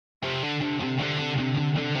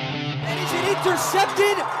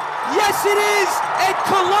intercepted? Yes, it is. And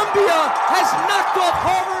Columbia has knocked off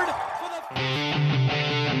Harvard for the...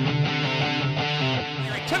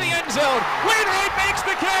 To the end zone. Wainwright makes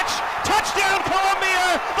the catch. Touchdown,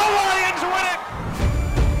 Columbia. The Lions win it.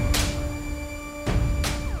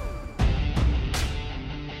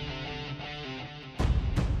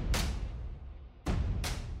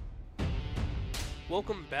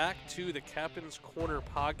 Welcome back to the Captain's Corner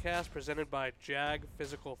podcast presented by JAG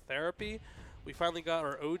Physical Therapy. We finally got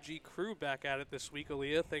our OG crew back at it this week.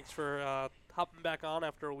 Aaliyah, thanks for hopping back on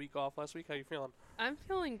after a week off last week. How you feeling? I'm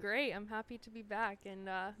feeling great. I'm happy to be back and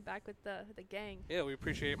back with the gang. Yeah, we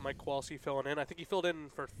appreciate Mike Kowalski filling in. I think he filled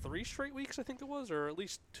in for 3 straight weeks, I think it was, or at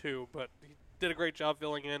least 2, but he did a great job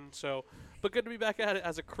filling in. But good to be back at it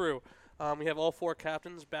as a crew. We have all 4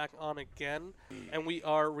 captains back on again, and we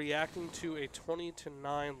are reacting to a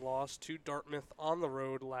 20-9 loss to Dartmouth on the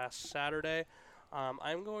road last Saturday.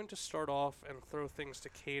 I'm going to start off and throw things to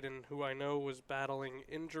Caden, who I know was battling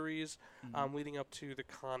injuries leading up to the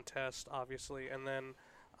contest, obviously, and then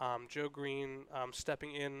Joe Green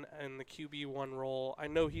stepping in the QB1 role. I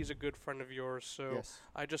know he's a good friend of yours, so yes.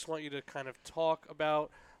 I just want you to kind of talk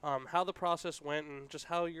about how the process went and just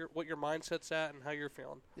what your mindset's at and how you're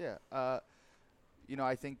feeling. Yeah,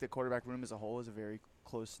 I think the quarterback room as a whole is a very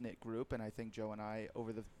close-knit group, and I think Joe and I,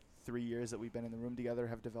 over the 3 years that we've been in the room together,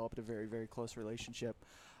 have developed a very, very close relationship.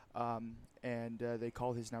 They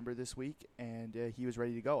called his number this week, and he was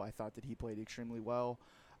ready to go. I thought that he played extremely well.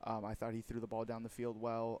 I thought he threw the ball down the field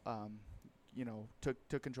well.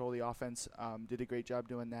 Took control of the offense. Did a great job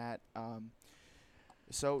doing that. I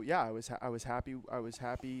was happy. I was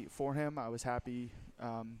happy for him. I was happy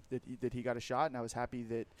that he got a shot, and I was happy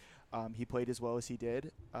that he played as well as he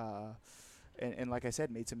did. And like I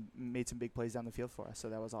said, made some big plays down the field for us. So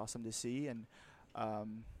that was awesome to see. And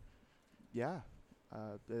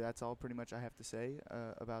that's all pretty much I have to say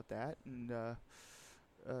about that. And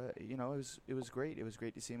it was great. It was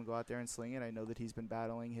great to see him go out there and sling it. I know that he's been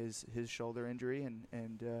battling his shoulder injury,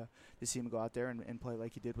 and to see him go out there and play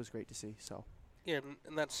like he did was great to see. So. Yeah,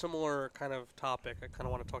 and that similar kind of topic, I kind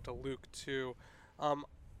of want to talk to Luke too.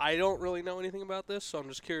 I don't really know anything about this, so I'm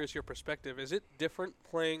just curious your perspective. Is it different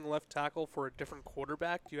playing left tackle for a different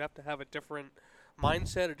quarterback? Do you have to have a different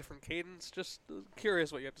mindset, a different cadence? Just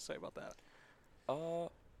curious what you have to say about that.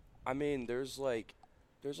 I mean, there's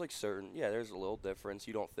certain, there's a little difference.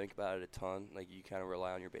 You don't think about it a ton. Like, you kind of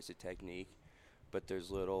rely on your basic technique, but there's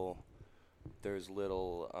little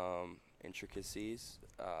intricacies.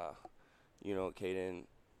 Caden,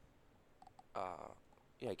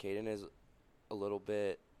 Caden is a little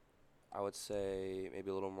bit, I would say, maybe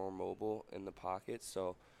a little more mobile in the pocket,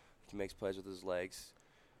 so he makes plays with his legs.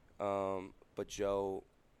 But Joe,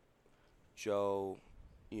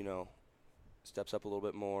 steps up a little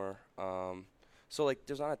bit more. So,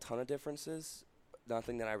 there's not a ton of differences,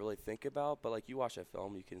 nothing that I really think about, but, you watch that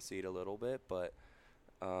film, you can see it a little bit, but,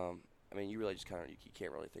 you really just you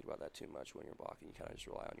can't really think about that too much when you're blocking. You kind of just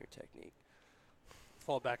rely on your technique.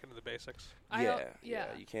 Fall back into the basics. Yeah.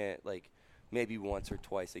 You can't, maybe once or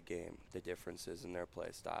twice a game, the differences in their play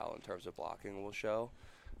style in terms of blocking will show.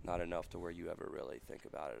 Not enough to where you ever really think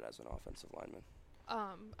about it as an offensive lineman.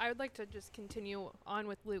 I would like to just continue on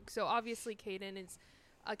with Luke. So obviously Caden is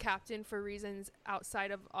a captain for reasons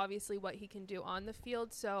outside of obviously what he can do on the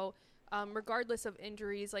field. So regardless of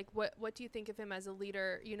injuries, what do you think of him as a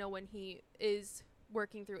leader, when he is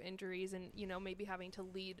working through injuries and, maybe having to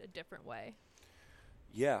lead a different way?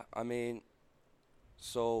 Yeah,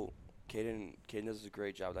 so Caden does a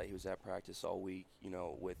great job that he was at practice all week,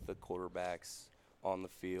 with the quarterbacks on the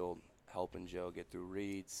field, helping Joe get through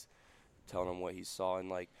reads, telling him what he saw.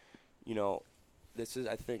 And, I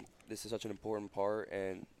think this is such an important part,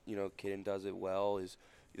 and, Caden does it well, is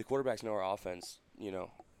the quarterbacks know our offense,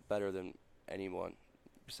 better than anyone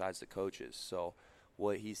besides the coaches. So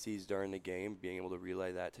what he sees during the game, being able to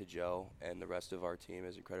relay that to Joe and the rest of our team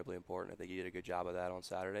is incredibly important. I think he did a good job of that on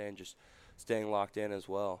Saturday, and just staying locked in as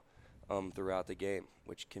well throughout the game,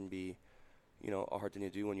 which can be, a hard thing to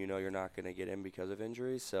do when you're not going to get in because of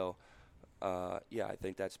injuries. So, I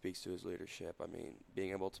think that speaks to his leadership.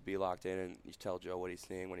 Being able to be locked in and you tell Joe what he's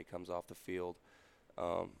seeing when he comes off the field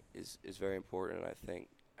is very important, and I think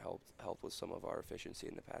helped with some of our efficiency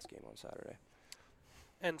in the pass game on Saturday.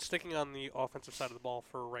 And sticking on the offensive side of the ball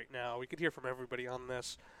for right now, we could hear from everybody on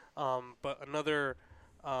this, but another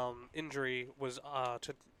injury was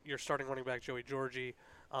to your starting running back, Joey Georgie,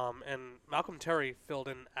 and Malcolm Terry filled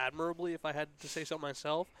in admirably, if I had to say so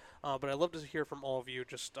myself, but I'd love to hear from all of you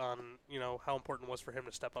just on, how important it was for him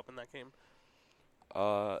to step up in that game.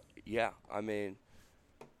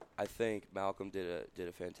 I I think Malcolm did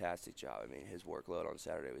a fantastic job. I mean, his workload on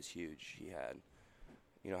Saturday was huge. He had,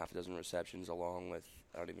 half a dozen receptions along with,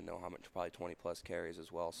 I don't even know how much, probably 20-plus carries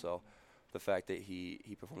as well. So the fact that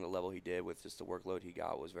he performed the level he did with just the workload he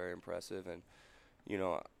got was very impressive. And,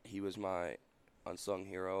 he was my unsung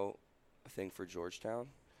hero, I think, for Georgetown.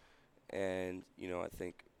 And, I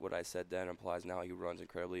think what I said then applies now. He runs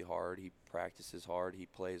incredibly hard. He practices hard. He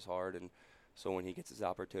plays hard. And so when he gets his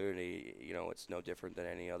opportunity, it's no different than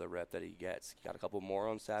any other rep that he gets. He got a couple more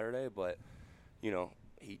on Saturday, but,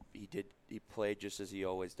 he played just as he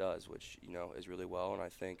always does, which, is really well. And I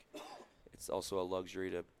think it's also a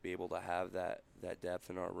luxury to be able to have that depth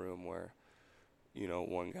in our room where,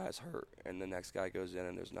 one guy's hurt and the next guy goes in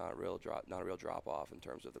and there's not a real drop off in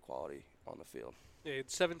terms of the quality on the field. Yeah,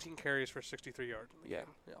 it's 17 carries for 63 yards. In the game.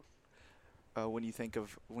 Yeah. When you think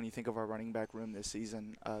of our running back room this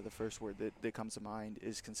season, the first word that comes to mind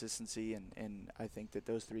is consistency, and I think that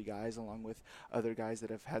those three guys, along with other guys that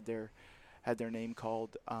have had their name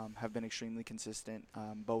called, have been extremely consistent,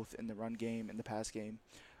 both in the run game and the pass game.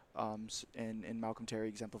 And Malcolm Terry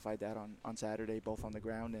exemplified that on Saturday, both on the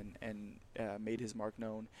ground and made his mark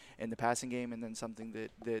known in the passing game. And then something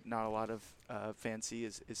that not a lot of fans see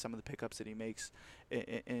is some of the pickups that he makes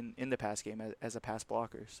in the pass game as a pass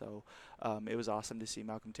blocker. So it was awesome to see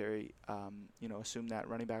Malcolm Terry, assume that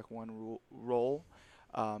running back one role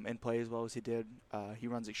and play as well as he did. He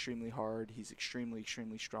runs extremely hard. He's extremely,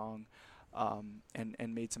 extremely strong, and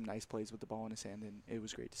made some nice plays with the ball in his hand, and it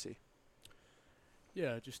was great to see.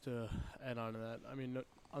 Yeah, just to add on to that, I mean,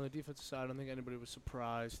 on the defensive side, I don't think anybody was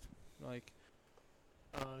surprised,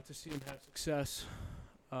 to see him have success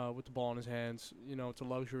with the ball in his hands. It's a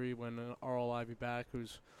luxury when an Arl Ivy back,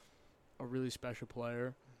 who's a really special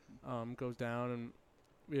player, goes down, and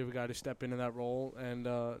we have a guy to step into that role and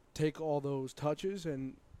take all those touches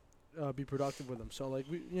and be productive with them. So,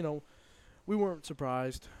 we weren't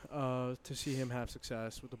surprised to see him have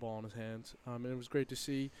success with the ball in his hands, and it was great to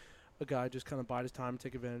see a guy just kind of bide his time and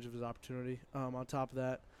take advantage of his opportunity. On top of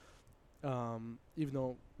that, even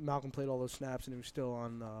though Malcolm played all those snaps and he was still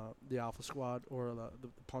on the alpha squad or the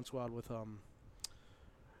punt squad with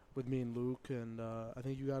me and Luke, and I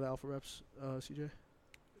think you got alpha reps, CJ?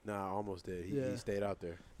 Nah, I almost did. He stayed out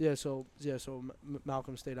there. So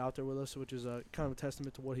Malcolm stayed out there with us, which is kind of a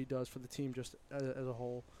testament to what he does for the team just as a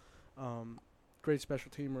whole. Great special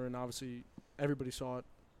teamer, and obviously everybody saw it.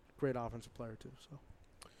 Great offensive player too. So.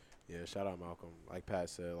 Yeah, shout out Malcolm. Like Pat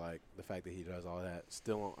said, the fact that he does all that,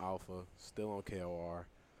 still on alpha, still on KOR,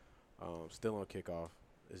 still on kickoff,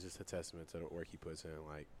 is just a testament to the work he puts in.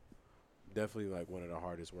 Definitely one of the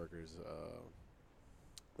hardest workers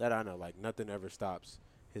that I know. Nothing ever stops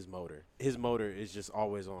his motor. His motor is just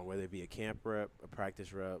always on, whether it be a camp rep, a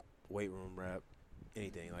practice rep, weight room rep,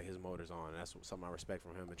 anything. His motor's on. That's something I respect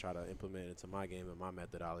from him and try to implement into my game and my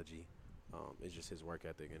methodology. It's just his work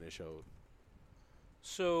ethic, and it showed.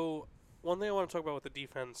 So, one thing I want to talk about with the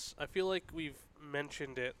defense, I feel like we've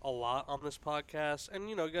mentioned it a lot on this podcast, and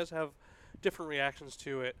you guys have different reactions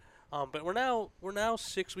to it. But we're now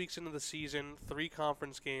 6 weeks into the season, 3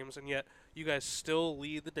 conference games, and yet you guys still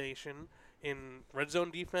lead the nation in red zone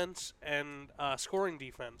defense and scoring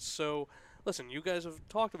defense. So, listen, you guys have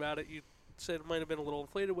talked about it. You said it might have been a little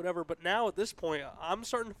inflated, whatever. But now at this point, I'm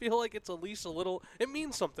starting to feel like it's at least a little. It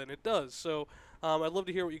means something. It does. So. I'd love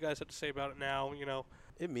to hear what you guys have to say about it now,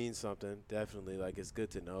 It means something, definitely. It's good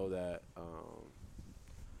to know that,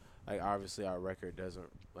 obviously our record doesn't,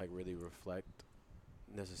 really reflect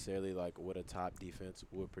necessarily, what a top defense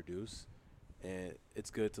would produce. And it's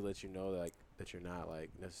good to let you know, that you're not,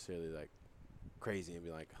 necessarily, crazy and be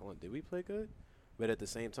like, hold on, did we play good? But at the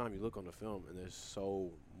same time, you look on the film, and there's so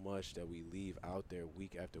much that we leave out there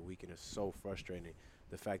week after week, and it's so frustrating,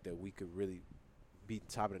 the fact that we could really – be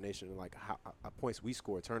top of the nation, and how points we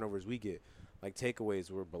score, turnovers we get, takeaways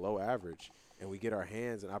we're below average, and we get our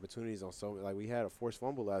hands and opportunities on so we had a forced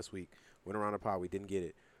fumble last week, went around the pod, we didn't get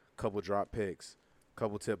it, couple drop picks,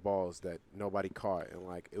 couple tip balls that nobody caught, and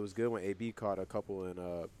it was good when AB caught a couple in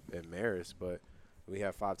Marist, but we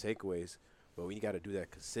had 5 takeaways. But we got to do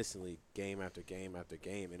that consistently, game after game after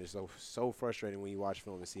game, and it's so frustrating when you watch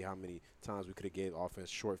film and see how many times we could have gave offense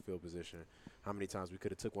short field position, how many times we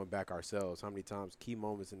could have took one back ourselves, how many times key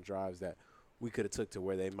moments and drives that we could have took to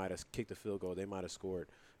where they might have kicked a field goal, they might have scored.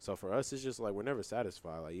 So for us, it's just we're never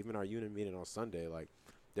satisfied. Even our unit meeting on Sunday,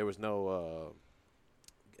 there was no,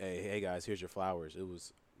 hey guys, here's your flowers. It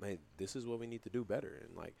was, man, this is what we need to do better,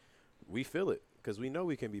 and we feel it. Because we know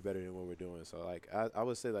we can be better than what we're doing. So, I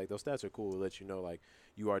would say, those stats are cool to let you know,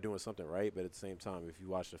 you are doing something right. But at the same time, if you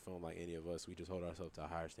watch the film like any of us, we just hold ourselves to a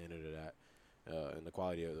higher standard of that. and the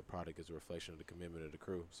quality of the product is a reflection of the commitment of the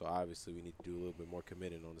crew. So obviously we need to do a little bit more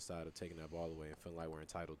committing on the side of taking that ball away and feeling like we're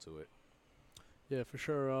entitled to it. Yeah, for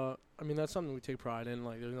sure. I mean, that's something we take pride in.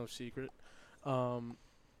 Like, there's no secret.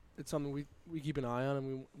 It's something we keep an eye on,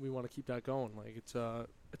 and we want to keep that going. Like, it's a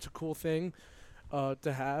cool thing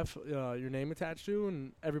to have your name attached to,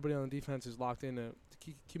 and everybody on the defense is locked in to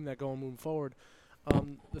keeping that going, moving forward.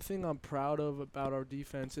 The thing I'm proud of about our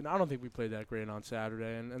defense, and I don't think we played that great on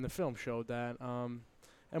Saturday, and the film showed that.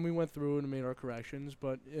 And we went through it and made our corrections,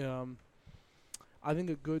 but I think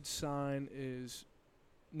a good sign is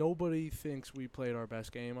nobody thinks we played our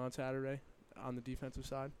best game on Saturday on the defensive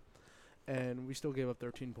side, and we still gave up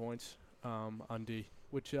 13 points on D,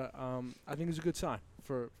 which I think is a good sign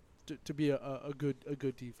to be a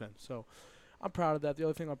good defense. So I'm proud of that. The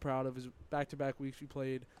other thing I'm proud of is back-to-back weeks we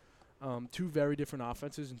played two very different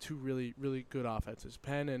offenses and two really, really good offenses.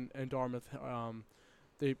 Penn and Dartmouth,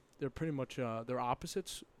 they're pretty much they're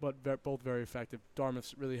opposites, but both very effective.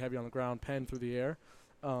 Dartmouth's really heavy on the ground, Penn through the air.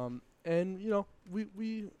 And, you know,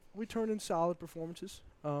 we turned in solid performances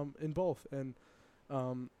in both. And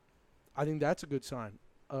I think that's a good sign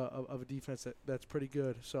of a defense that's pretty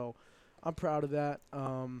good. So I'm proud of that.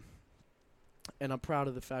 And I'm proud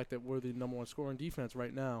of the fact that we're the number one scoring defense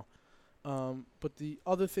right now. But the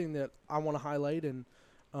other thing that I want to highlight, and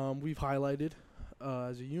we've highlighted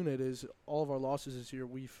as a unit, is all of our losses this year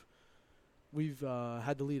we've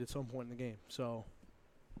had the lead at some point in the game. So,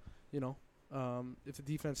 you know, if the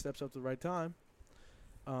defense steps up at the right time,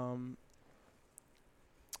 all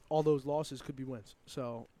those losses could be wins.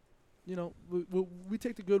 So, you know, we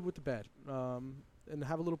take the good with the bad, and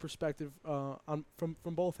have a little perspective from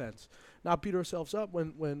both ends. Not beat ourselves up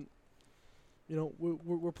when you know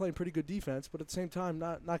we're playing pretty good defense, but at the same time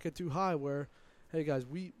not get too high. Where, hey guys,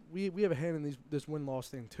 we have a hand in this win-loss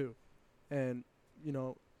thing too, and you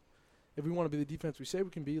know, if we want to be the defense we say we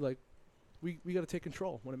can be, like we got to take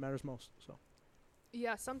control when it matters most. So.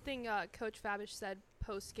 Yeah, something Coach Fabish said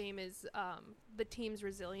post-game is the team's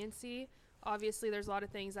resiliency. Obviously, there's a lot of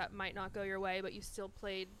things that might not go your way, but you still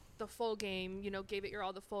played the full game, you know, gave it your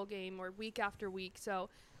all the full game or week after week. So,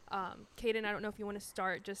 Caden, I don't know if you want to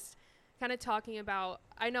start just kind of talking about,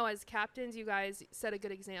 I know as captains you guys set a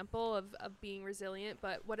good example of being resilient,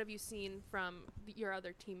 but what have you seen from your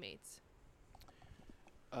other teammates?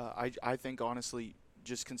 I think, honestly,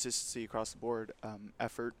 just consistency across the board,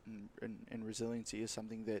 effort and resiliency is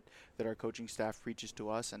something that our coaching staff preaches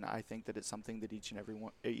to us, and I think that it's something that each and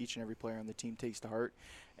every player on the team takes to heart.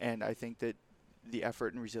 And I think that the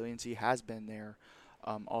effort and resiliency has been there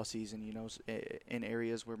all season. You know, in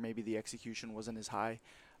areas where maybe the execution wasn't as high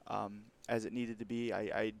as it needed to be,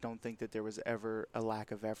 I don't think that there was ever a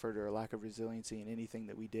lack of effort or a lack of resiliency in anything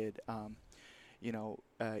that we did. You know,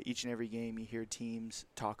 each and every game you hear teams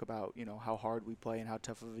talk about, you know, how hard we play and how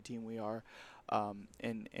tough of a team we are.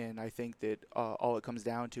 And I think that all it comes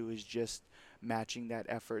down to is just matching that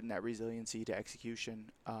effort and that resiliency to execution.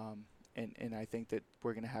 And I think that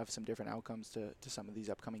we're going to have some different outcomes to some of these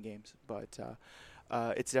upcoming games. But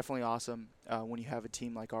it's definitely awesome when you have a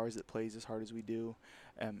team like ours that plays as hard as we do,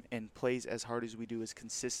 and plays as hard as we do as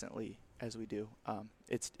consistently as we do.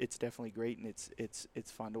 It's definitely great, and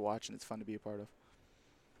it's fun to watch, and it's fun to be a part of.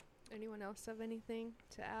 Anyone else have anything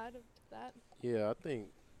to add to that? Yeah, I think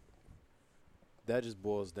that just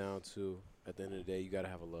boils down to, at the end of the day, you got to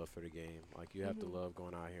have a love for the game. Like, you have to love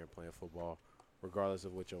going out here and playing football, regardless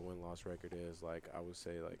of what your win-loss record is. Like, I would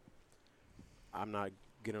say, like, I'm not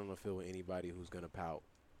getting on the field with anybody who's going to pout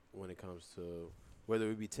when it comes to whether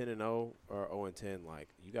it be 10-0 or 0-10. Like,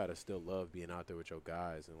 you got to still love being out there with your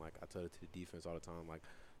guys. And, like, I tell it to the defense all the time, like,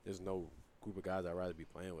 there's no group of guys I'd rather be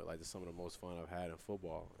playing with. Like, it's some of the most fun I've had in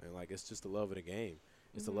football. And, like, it's just the love of the game.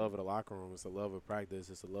 It's the love of the locker room. It's the love of practice.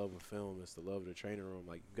 It's the love of film. It's the love of the training room.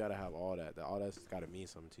 Like, you got to have all that. All that's got to mean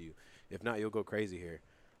something to you. If not, you'll go crazy here.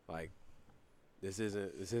 Like, this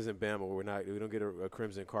isn't Bama. We don't get a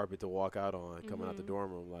crimson carpet to walk out on coming out the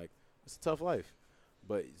dorm room. Like, it's a tough life.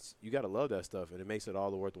 But you got to love that stuff, and it makes it all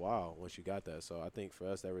the worthwhile once you got that. So I think for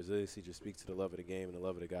us, that resiliency just speaks to the love of the game and the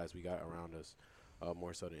love of the guys we got around us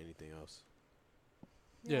more so than anything else.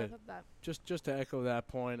 Yeah, I love that. Just to echo that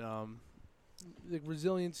point, the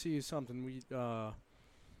resiliency is something we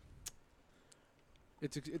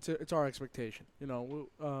it's our expectation. You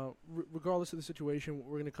know, regardless of the situation,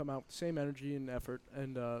 we're going to come out with the same energy and effort,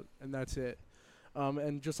 and that's it.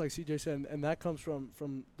 And just like CJ said, and that comes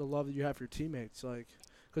from the love that you have for your teammates. Like,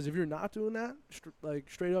 because if you're not doing that,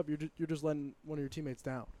 straight up, you're just letting one of your teammates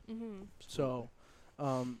down. So,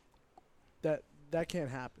 that can't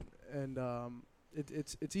happen. And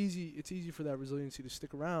it's easy for that resiliency to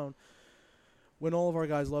stick around when all of our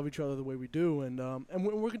guys love each other the way we do, and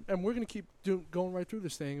we're gonna keep going right through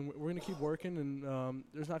this thing, and we're gonna keep working, and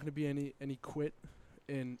there's not gonna be any quit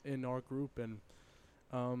in our group, and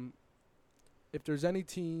if there's any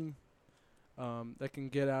team that can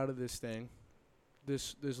get out of this thing,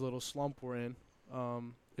 this little slump we're in,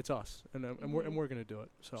 it's us, and we're gonna do it.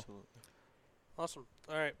 So. Absolutely. Awesome.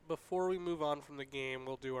 All right, before we move on from the game,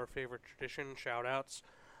 we'll do our favorite tradition, shout-outs.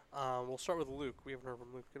 We'll start with Luke. We haven't heard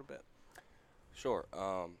from Luke in a bit. Sure.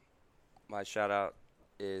 My shout-out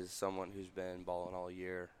is someone who's been balling all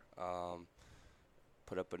year.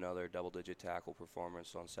 Put up another double-digit tackle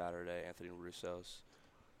performance on Saturday, Anthony Russo's.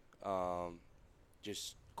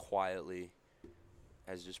 Just quietly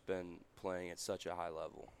has just been playing at such a high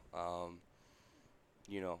level.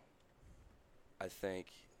 I think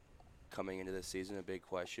coming into this season, a big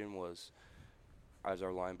question was, is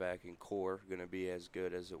our linebacking core going to be as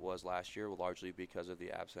good as it was last year, largely because of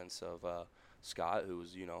the absence of Scott, who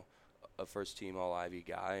was, a first-team All-Ivy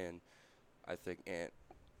guy, and I think Ant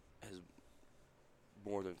has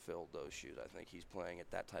more than filled those shoes. I think he's playing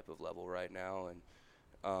at that type of level right now, and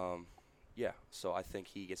so I think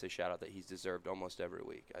he gets a shout-out that he's deserved almost every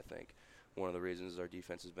week. I think one of the reasons our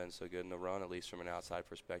defense has been so good in the run, at least from an outside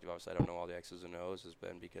perspective, obviously I don't know all the X's and O's, has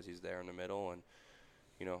been because he's there in the middle, and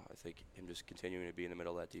I think him just continuing to be in the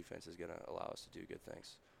middle of that defense is going to allow us to do good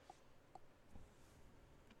things.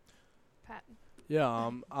 Pat.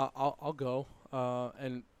 Yeah, I'll go.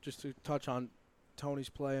 And just to touch on Tony's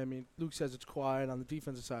play, I mean, Luke says it's quiet. On the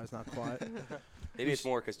defensive side, it's not quiet. Maybe it's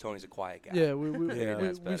more because Tony's a quiet guy. Yeah, we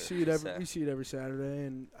see it better. we see it every Saturday,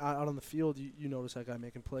 and out on the field, you notice that guy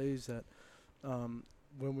making plays that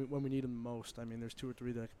when we need him the most. I mean, there's 2 or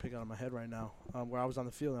 3 that I can pick out of my head right now. Where I was on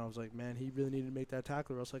the field and I was like, man, he really needed to make that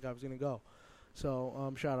tackle, or else that guy was gonna go.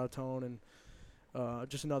 So shout out Tone, and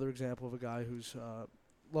just another example of a guy who's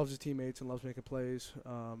loves his teammates and loves making plays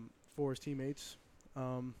for his teammates.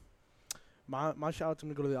 My shout out's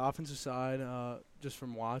going to go to the offensive side, just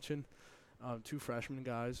from watching 2 freshman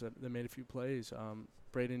guys that made a few plays.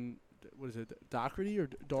 Braden, what is it, Doherty or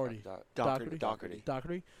Doherty?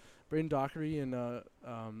 Doherty. Braden Doherty and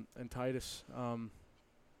Titus.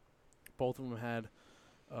 Both of them had,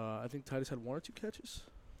 I think Titus had 1 or 2 catches,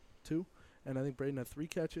 2, and I think Braden had 3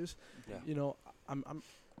 catches. Yeah.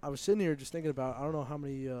 I was sitting here just thinking about, I don't know how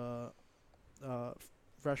many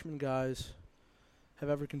freshman guys have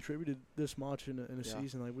ever contributed this much in a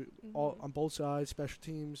season. Like all on both sides, special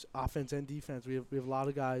teams, offense and defense. We have a lot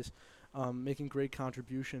of guys making great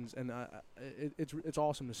contributions, and it's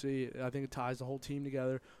awesome to see. I think it ties the whole team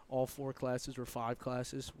together. All 4 classes or 5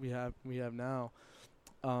 classes we have now.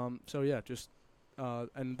 So yeah, just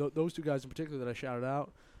and those 2 guys in particular that I shouted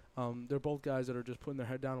out, they're both guys that are just putting their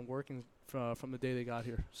head down and working from the day they got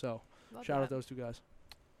here. So shout out those 2 guys.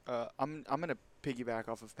 I'm gonna piggyback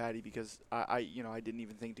off of Patty because I didn't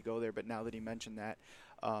even think to go there, but now that he mentioned that,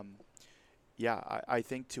 I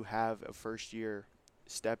think to have a first year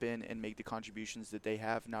step in and make the contributions that they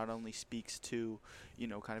have not only speaks to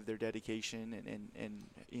kind of their dedication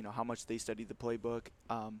and how much they study the playbook,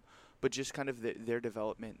 but just kind of their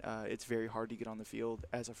development. It's very hard to get on the field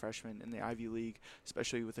as a freshman in the Ivy League,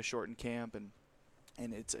 especially with a shortened camp, and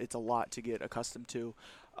it's a lot to get accustomed to.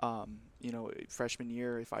 Freshman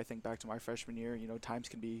year, if I think back to my freshman year, times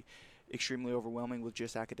can be extremely overwhelming with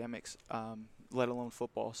just academics, let alone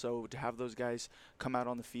football. So to have those guys come out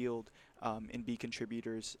on the field and be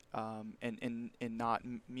contributors and not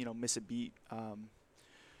miss a beat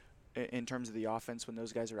in terms of the offense when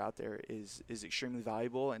those guys are out there is extremely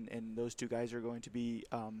valuable, and those 2 guys are going to be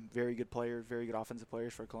very good players, very good offensive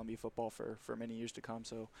players for Columbia football for many years to come.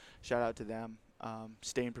 So shout out to them,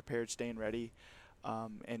 staying prepared, staying ready,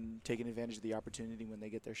 and taking advantage of the opportunity when they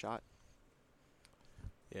get their shot.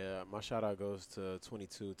 Yeah, my shout-out goes to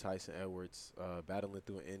 22 Tyson Edwards, battling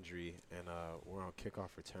through an injury, and we're on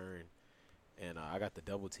kickoff return. And I got the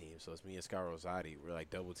double team, so it's me and Scott Rosati. We're,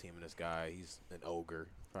 like, double teaming this guy. He's an ogre,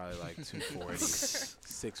 probably, like, 240,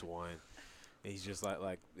 6'1". And he's just,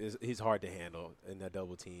 he's hard to handle in that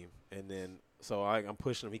double team. And then, so I'm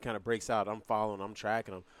pushing him. He kind of breaks out. I'm following him. I'm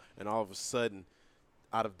tracking him. And all of a sudden,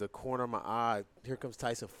 out of the corner of my eye, here comes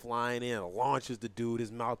Tyson flying in, launches the dude.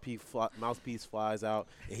 His mouthpiece flies out,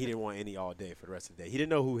 and he didn't want any all day for the rest of the day. He didn't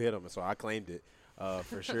know who hit him, so I claimed it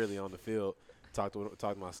for surely on the field.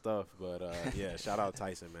 Talked my stuff, but yeah, shout out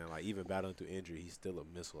Tyson, man. Like, even battling through injury, he's still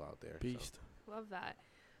a missile out there. Beast. So. Love that.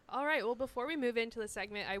 All right, well, before we move into the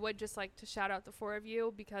segment, I would just like to shout out the 4 of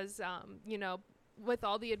you because, with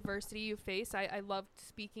all the adversity you face, I loved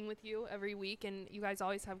speaking with you every week, and you guys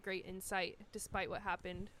always have great insight despite what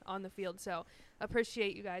happened on the field. So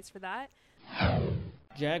appreciate you guys for that.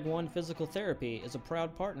 Jag 1 Physical Therapy is a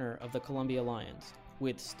proud partner of the Columbia Lions.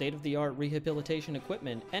 With state-of-the-art rehabilitation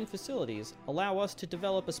equipment and facilities, allow us to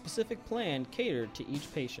develop a specific plan catered to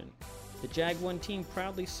each patient. The Jag 1 team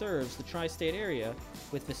proudly serves the tri-state area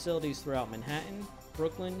with facilities throughout Manhattan,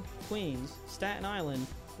 Brooklyn, Queens, Staten Island,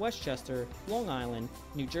 Westchester, Long Island,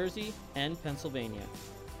 New Jersey, and Pennsylvania.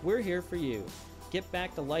 We're here for you. Get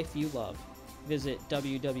back the life you love. Visit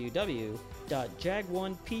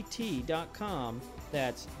www.jag1pt.com.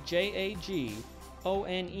 That's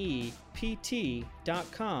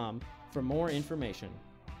JAGONEPT.com for more information.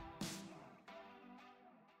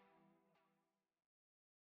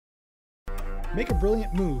 Make a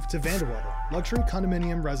brilliant move to Vanderwater, luxury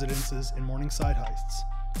condominium residences in Morningside Heights.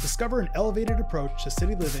 Discover an elevated approach to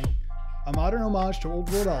city living, a modern homage to old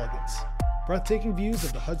world elegance, breathtaking views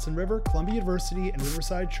of the Hudson River, Columbia University, and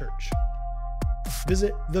Riverside Church.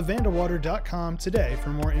 Visit thevandewater.com today for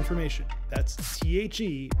more information. That's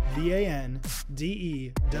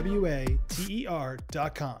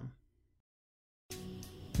TheVandewater.com.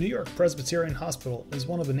 New York Presbyterian Hospital is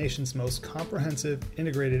one of the nation's most comprehensive,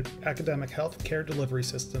 integrated academic health care delivery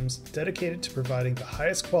systems dedicated to providing the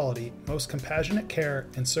highest quality, most compassionate care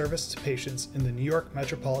and service to patients in the New York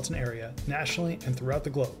metropolitan area, nationally and throughout the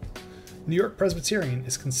globe. New York Presbyterian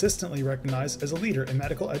is consistently recognized as a leader in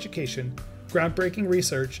medical education, groundbreaking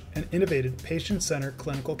research, and innovative patient-centered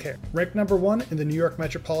clinical care. Ranked number 1 in the New York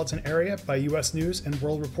metropolitan area by U.S. News and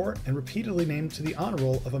World Report and repeatedly named to the honor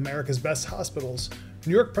roll of America's best hospitals,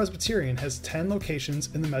 New York Presbyterian has 10 locations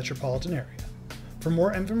in the metropolitan area. For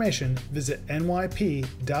more information, visit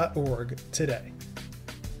nyp.org today.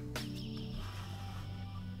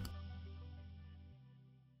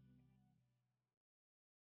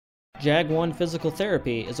 Jag 1 Physical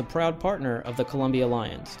Therapy is a proud partner of the Columbia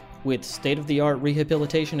Lions. With state-of-the-art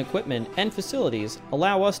rehabilitation equipment and facilities,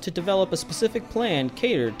 allow us to develop a specific plan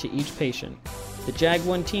catered to each patient. The Jag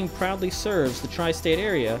 1 team proudly serves the tri-state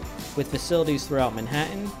area with facilities throughout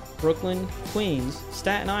Manhattan, Brooklyn, Queens,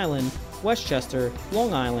 Staten Island, Westchester,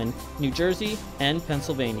 Long Island, New Jersey, and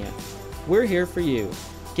Pennsylvania. We're here for you.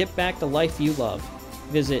 Get back the life you love.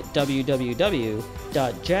 Visit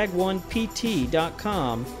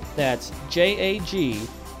www.jag1pt.com. That's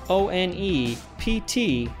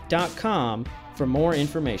JAGONEPT.com for more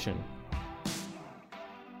information.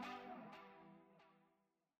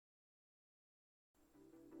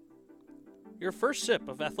 Your first sip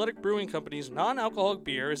of Athletic Brewing Company's non-alcoholic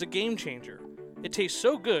beer is a game changer. It tastes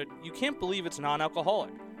so good, you can't believe it's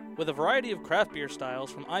non-alcoholic. With a variety of craft beer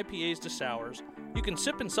styles from IPAs to sours, you can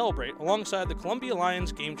sip and celebrate alongside the Columbia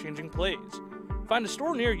Lions game-changing plays. Find a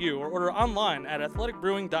store near you or order online at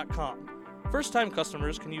athleticbrewing.com. First-time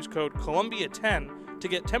customers can use code Columbia10 to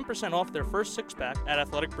get 10% off their first six-pack at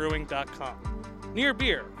athleticbrewing.com. Near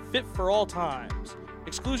beer, fit for all times.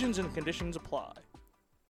 Exclusions and conditions apply.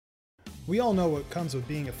 We all know what comes with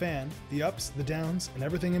being a fan, the ups, the downs, and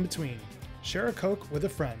everything in between. Share a Coke with a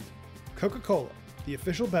friend. Coca-Cola, the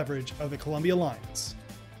official beverage of the Columbia Lions.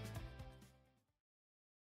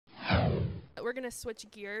 We're going to switch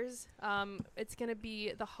gears. It's going to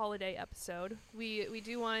be the holiday episode. We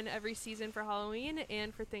do one every season for Halloween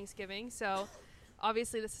and for Thanksgiving. So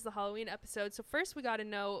obviously this is the Halloween episode. So first we got to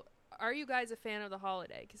know, are you guys a fan of the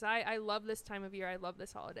holiday? Because I love this time of year. I love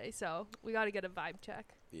this holiday. So we got to get a vibe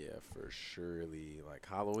check. Yeah, for surely. Like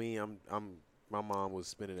Halloween, my mom was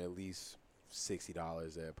spending at least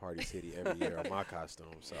 $60 at Party City every year on my costume.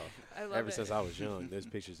 So ever since I was young, there's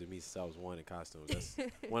pictures of me since I was 1 in costumes. That's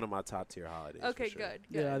one of my top tier holidays. Okay, for sure. good.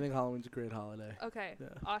 Yeah, I think Halloween's a great holiday. Okay, yeah.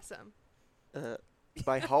 Awesome.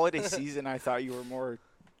 By holiday season, I thought you were more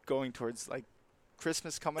going towards like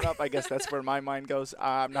Christmas coming up. I guess that's where my mind goes.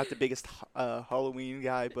 I'm not the biggest Halloween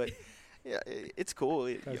guy, but yeah, it's cool.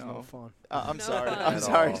 That's no fun. I'm No sorry. fun. I'm At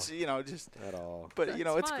sorry. all. Just At all. but That's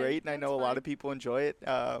it's fine. great, and I That's know a lot fine. of people enjoy it.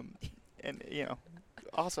 And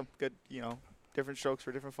awesome, good. Different strokes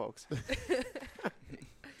for different folks.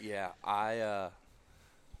 Yeah, I'm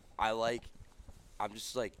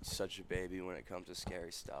just like such a baby when it comes to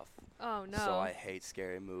scary stuff. Oh, no. So I hate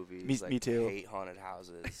scary movies. Me too. Hate haunted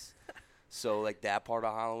houses. So like that part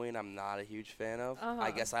of Halloween, I'm not a huge fan of. Uh-huh.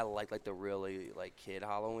 I guess I like the really like kid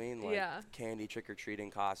Halloween, like Yeah. candy trick or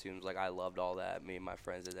treating costumes. Like I loved all that. Me and my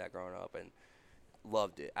friends did that growing up and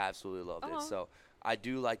loved it. Absolutely loved Uh-huh. it. So I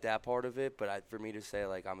do like that part of it, but for me to say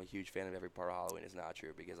like I'm a huge fan of every part of Halloween is not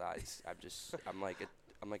true because I'm like a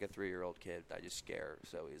 3-year-old kid. I just scare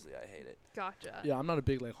so easily. I hate it. Gotcha. Yeah, I'm not a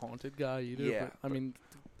big like haunted guy either. Yeah, but, I mean,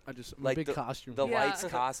 I'm like a big costume. The Yeah. lights,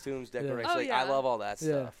 costumes, decorations. Oh, like, yeah. I love all that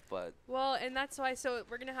Yeah. stuff, but Well, and that's why, so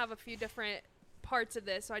we're going to have a few different parts of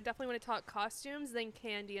this. So I definitely want to talk costumes, then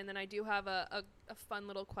candy, and then I do have a fun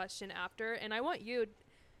little question after. And I want you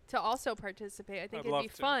to also participate. I think it'd be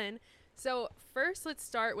fun. So first, let's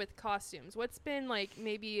start with costumes. What's been like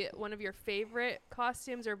maybe one of your favorite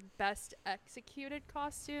costumes or best executed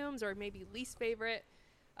costumes, or maybe least favorite?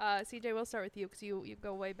 CJ, we'll start with you because you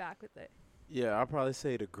go way back with it. Yeah, I'll probably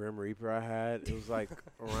say the Grim Reaper I had. It was like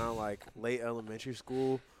around like late elementary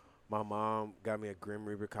school. My mom got me a Grim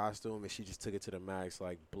Reaper costume, and she just took it to the max,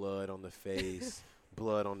 like blood on the face,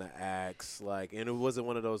 blood on the axe, like, and it wasn't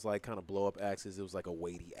one of those like kind of blow up axes. It was like a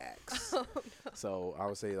weighty axe. Oh, no. So I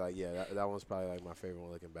would say like, yeah, that one's probably like my favorite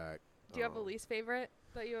one looking back. Do you have a least favorite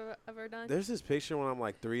that you've ever done? There's this picture when I'm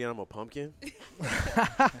like 3 and I'm a pumpkin.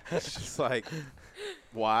 It's just like,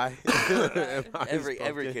 why?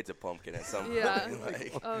 every kid's a pumpkin at some point.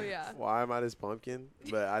 Like, oh yeah. Why am I this pumpkin?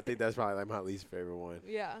 But I think that's probably like my least favorite one.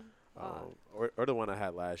 Yeah. Or the one I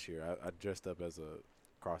had last year. I dressed up as a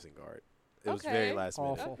crossing guard. It was very last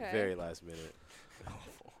minute. Awful. Very last minute.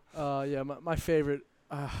 Yeah, my favorite,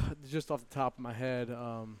 just off the top of my head,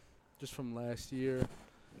 just from last year.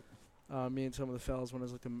 Me and some of the fellas when I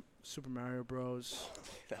was like the Super Mario Bros.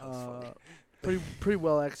 That was funny. Pretty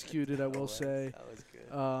well executed, I will say. That was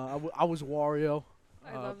good. I was Wario.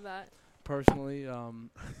 I love that. Personally,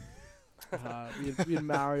 we had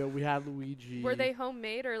Mario, we had Luigi. Were they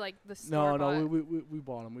homemade or like the store? No, we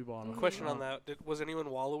bought them. We bought them. Question on that: was anyone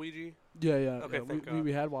Waluigi? Yeah. Okay, thank God.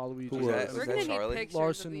 We had Waluigi. Who was that? We're gonna Charlie? need pictures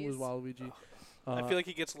Larson of these. was Waluigi. I feel like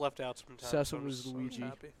he gets left out sometimes. Cecil so was Luigi.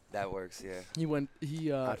 happy. That works, yeah.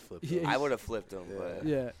 I'd flip him. I would have flipped him, but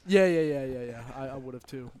Yeah. I would have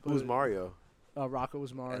too. Who was Mario? Rocco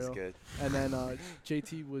was Mario. that's good. And then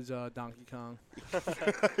JT was Donkey Kong.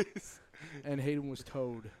 And Hayden was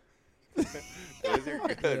Toad. Those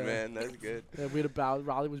are good, man. That's good. Yeah, we had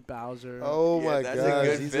Raleigh was Bowser. Oh Yeah, my that's god, a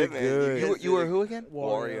good these fit, are man. good. You were who again?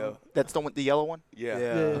 Wario. That's the yellow one. Yeah.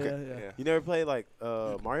 Yeah. You never played like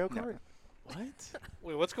Mario Kart? No. What?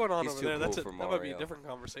 Wait, what's going on He's over too there? cool That for might be a Mario. different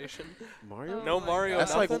conversation. Mario? Oh No my Mario,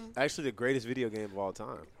 That's like nothing? actually the greatest video game of all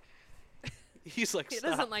time. He's like, He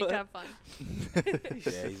stop doesn't like it. to have fun. Yeah,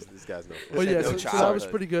 this guy's no fun. But yeah, No so that was childhood.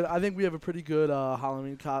 pretty good. I think we have a pretty good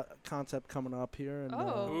Halloween concept coming up here. And,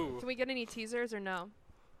 Ooh. Can we get any teasers or no?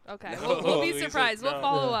 Okay, No. we'll be He's like, surprised. We'll no.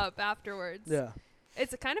 follow Yeah. up afterwards. yeah.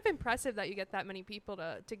 It's kind of impressive that you get that many people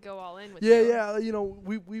to go all in with Yeah, you. yeah. You know,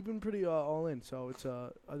 we've been pretty all in, so it's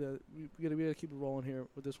we gotta keep it rolling here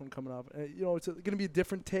with this one coming up. You know, it's gonna be a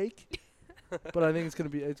different take, but I think it's gonna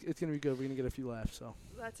be gonna be good. We're gonna get a few laughs. So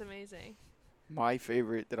That's amazing. My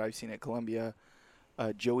favorite that I've seen at Columbia,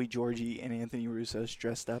 Joey Georgie and Anthony Russo's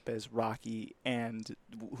dressed up as Rocky and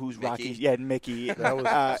who's Mickey. Rocky? Yeah, Mickey. That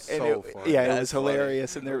was and so it, funny. Yeah, it That's was funny.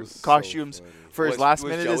 hilarious, and That their was so costumes funny. for as last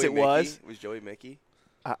minute as Joey it Mickey? was. Was Joey Mickey?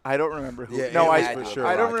 I don't remember who. Yeah, no, Ant I was for sure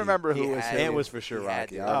I don't Rocky. remember who He was had who. Ant was for sure He had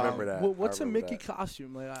Rocky. to. I remember that. what's I a remember Mickey that.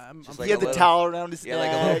 costume? Like I'm Just He like had a the little- towel around his Yeah,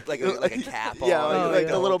 neck. like a cap on. Yeah, Oh, like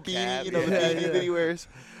yeah. the little cap, beanie, you know, the yeah. beanie that he wears.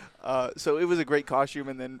 So it was a great costume,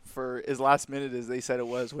 and then for as last minute as they said it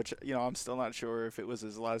was, which I'm still not sure if it was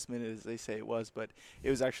as last minute as they say it was, but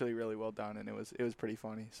it was actually really well done, and it was pretty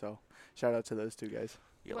funny. So shout out to those two guys.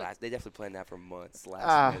 Yeah, they definitely planned that for months.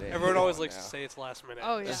 Last minute. Everyone Come always on likes now. to say it's last minute.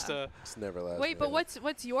 Oh, yeah. Just It's never last. Wait, but minute.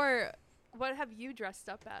 what have you dressed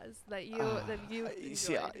up as that you You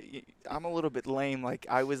see, enjoyed? I'm a little bit lame. Like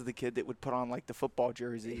I was the kid that would put on like the football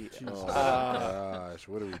jersey. Oh my gosh,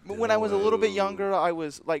 what are we doing? When I was a little bit younger, I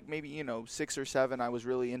was like maybe 6 or 7. I was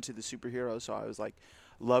really into the superheroes, so I was like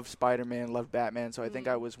loved Spider-Man, loved Batman. So I think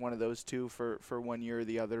I was one of those two for 1 year or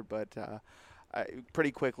the other. But I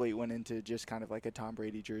pretty quickly went into just kind of like a Tom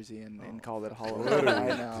Brady jersey and called it Halloween. What are we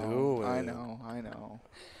I doing? know.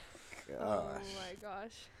 Oh my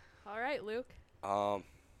gosh! All right, Luke.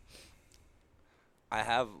 I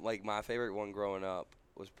have like my favorite one growing up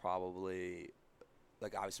was probably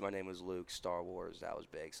like obviously my name was Luke. Star Wars, that was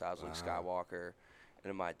big. So I was Luke Skywalker, and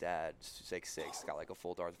then my dad, 6'6", got like a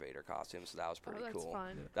full Darth Vader costume. So that was pretty that's cool.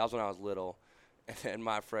 fun. That was when I was little, and then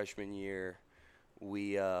my freshman year,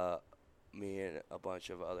 me and a bunch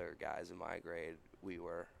of other guys in my grade, we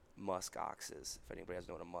were musk oxes. If anybody doesn't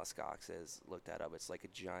know what a musk ox is, look that up. It's like a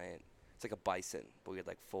giant. It's like a bison, but we had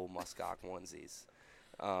like full muskox onesies.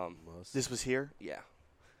 This was here? Yeah.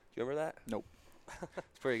 Do you remember that? Nope.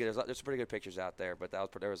 It's pretty good. There's some pretty good pictures out there, but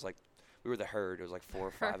there was like, we were the herd. It was like 4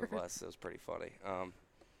 or 5 of us. It was pretty funny.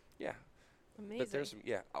 Yeah. Amazing. But there's some,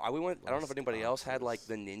 I don't know if anybody else had like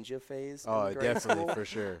the ninja phase. Oh, in grade definitely school, for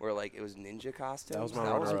sure. Where like it was ninja costumes. That was my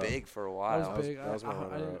That was runner-up. big for a that while. was big. that was my I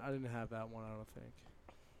runner-up. didn't have that one. I don't think.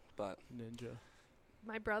 But Ninja.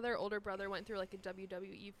 my older brother, went through like a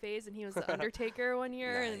WWE phase, and he was the Undertaker one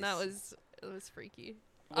year, and it was freaky.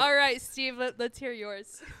 All right, Steve, let's hear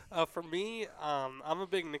yours. For me, I'm a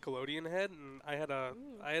big Nickelodeon head, and I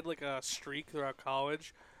had like a streak throughout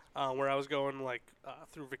college, where I was going like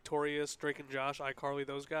through Victorious, Drake and Josh, iCarly,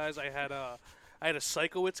 those guys. I had a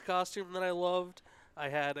Psychowitz costume that I loved. I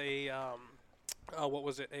had a what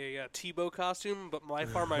was it? A Tebow costume, but by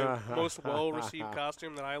far my most well-received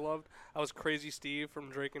costume that I loved, I was Crazy Steve from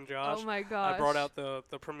Drake and Josh. Oh my gosh! I brought out the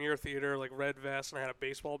Premier Theater like red vest, and I had a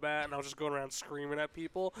baseball bat, and I was just going around screaming at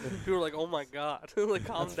people. People were like, "Oh my god, like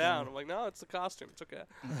calm down." I'm like, "No, it's the costume. It's okay."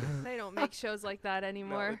 They don't make shows like that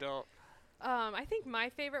anymore. No, they don't. I think my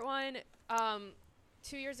favorite one.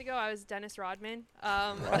 2 years ago, I was Dennis Rodman.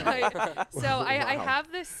 I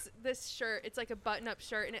have this shirt. It's like a button-up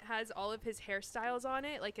shirt, and it has all of his hairstyles on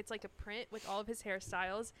it. Like, it's like a print with all of his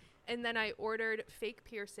hairstyles. And then I ordered fake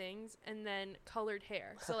piercings and then colored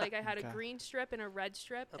hair. So, like, I had a green strip and a red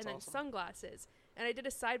strip. That's and then awesome. Sunglasses. And I did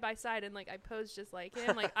a side-by-side, and, like, I posed just like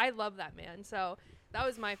him. Like, I love that man. So that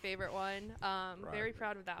was my favorite one. Very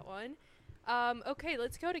proud of that one. Okay,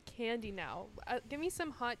 let's go to candy now. Give me some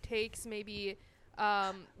hot takes, maybe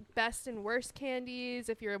best and worst candies,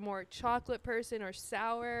 if you're a more chocolate person or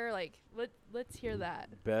sour. Like, let's hear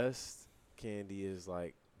that. Best candy is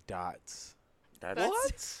like Dots.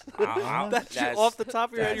 That's That's off the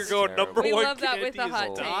top of your head. You're going terrible. number We one. love that with the candy is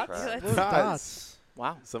hot Dots. take. Dots.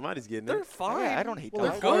 Wow. Somebody's getting They're it. fine. Yeah, I don't hate Well,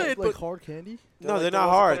 dots. they're good, like but hard candy. No, like they're the not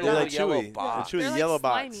ones hard. that They're are like yellow chewy. box. They're chewy They're yellow like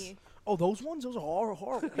box. slimy. Oh, those ones? Those are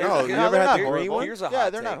horrible. No, you No, ever they're had not the green horrible. one? Here's a Yeah,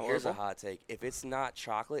 hot they're not take. Here's a horrible. hot take. If it's not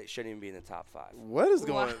chocolate, it shouldn't even be in the top 5. What is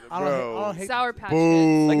going on, I don't bro? hate Sour Patch Boo.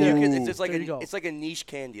 Kids. Like you Ooh. can, it's just like There you go. it's like a niche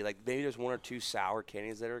candy. Like maybe there's 1 or 2 sour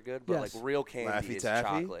candies that are good, but Yes. like real candy Laffy is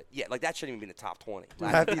Taffy? chocolate. Yeah, like that shouldn't even be in the top 20.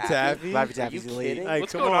 Laffy Taffy? Laffy Are Taffy's you elite. kidding? Like,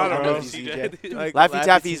 What's come going on, on bro. over CJ? Like, Laffy Laffy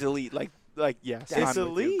Taffy's elite. Like yes. It's I'm with you.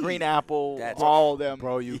 elite. Green apple. That's all of them.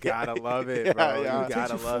 Bro, you gotta love it, Yeah, bro. yeah. You It It gotta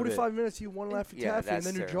takes you love it. 45 minutes, you one Laffy Yeah, Taffy, and that's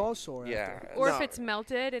then your terrible. jaw's sore Yeah. after. Or No. if it's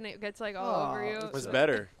melted and it gets like all over you. What's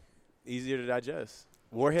better? Easier to digest.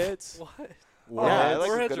 Warheads? What? Yeah, I Warheads? like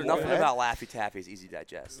a Warheads good are Nothing Warhead. about Laffy Taffy is easy to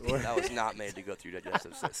digest. That was not made to go through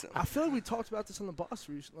digestive system. I feel like we talked about this on the bus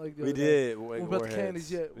recently. Like the We other day. did. What about the Warheads.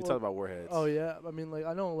 candies? Yeah, We well- talked about warheads. Oh yeah, I mean, like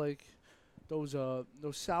I know, like those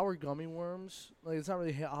sour gummy worms. Like it's not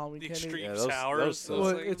really Halloween The candy. extreme Yeah, those sours. suck. Well,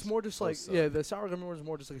 those it's things. more just like Those suck. the sour gummy worms is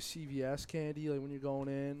more just like a CVS candy, like when you're going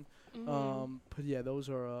in. But yeah, those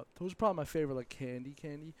are probably my favorite, like candy,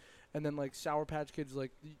 and then like Sour Patch Kids,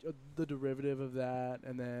 like the derivative of that,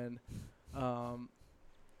 and then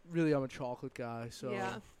really I'm a chocolate guy, so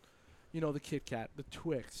Yeah. you know, the Kit Kat, the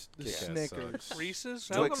Twix, the Kit Kat Snickers. Reese's?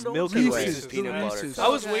 Twix, How come no Milky one's Way. Reese's? Peanut the butter. Reese's. I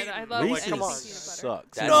was So good. waiting. I love Reese's anything come on. peanut butter.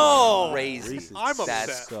 sucks. That's No. crazy. Reese's I'm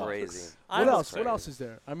That's upset. crazy. I'm What else? upset. What else is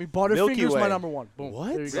there? I mean, Milky Butterfinger's my Way. number one. Boom.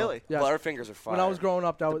 What? There you go. Really? Yes. Butterfingers are fire. When I was growing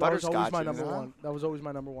up, that was always butterscotch my is number not. one. That was always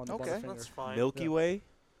my number one. The Okay. Butterfinger. That's fine. Milky Yeah. Way?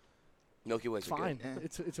 Milky Ways are Fine. good. Yeah.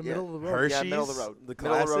 It's a Yeah. middle of the road. Hershey's? Yeah, middle of the road. The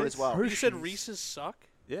Middle of the road classics? as well. You said Hershey's. Reese's suck?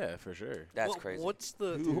 Yeah, for sure. That's crazy. What's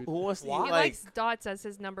the Who wants to eat, Why? He like, likes Dots as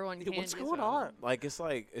his number one candy. what's going so- on? like, it's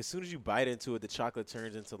like, as soon as you bite into it, the chocolate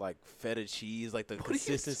turns into, like, feta cheese. Like, the What are you-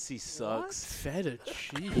 consistency sucks. Feta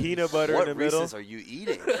cheese. Peanut butter What in the middle. Reese's are you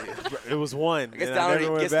eating? It was one. I guess and down, never in,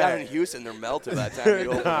 went gets down back. in Houston, they're melted by the time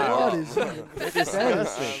you open them Nah. What up. is They're feta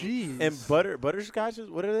disgusting. cheese? And butterscotches,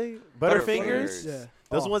 what are they? Butterfingers. Butterfingers? Yeah.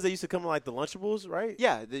 Those Oh, ones that used to come in, like, the Lunchables, right?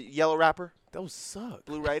 Yeah, the yellow wrapper, Those suck.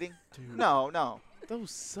 blue writing. Dude. No,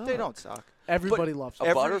 Those suck. they don't suck. Everybody loves A it.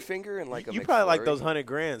 Every- Butterfinger and like a You probably like McFlurry. those 100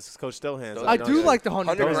 grands, Coach Stillhands. Those I don't do you? like the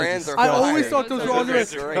 100 100 grams. grands are I fire. always thought those were Those are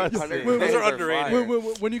underrated. great. Great. Those 100 are grands underrated.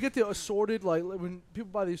 fire. When you get the assorted, like when people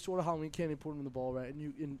buy the assorted Halloween candy and put them in the bowl, right? And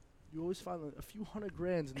you always find like, a few 100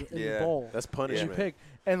 grands in the Yeah. bowl. That's And you punishment. pick,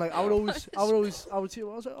 and like I would see. I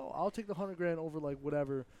was like, oh, I'll take the 100 grand over like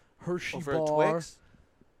whatever Hershey Over a bar. Twix.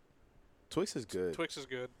 Twix is good. Twix is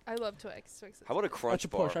good. I love Twix. Twix is How about a good. crunch a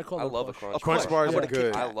bar? push. I call I it a love a push. crunch A bar. Crunch bars How are about a good.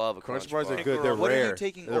 Kit Kat? I love a Crunch bars are bar. good. They're What are you rare.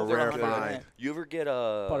 taking They're over rare 100 find. grand? You ever get a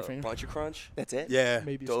Butterfinger. Bunch of Crunch? That's it. Yeah.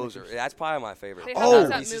 Maybe a Those are. Snickers. That's probably my favorite. They Oh. have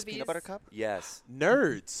those at Reese's movies. peanut butter cup. Yes.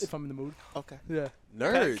 Nerds. If I'm in the mood. Okay. Yeah.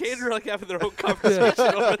 Nerds. Cater like having their own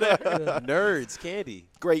conversation over there. Nerds. Candy.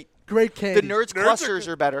 Great. Great candy. The Nerds Nerds clusters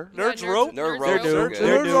are better. Nerds rope? Nerd They're ropes new. are They're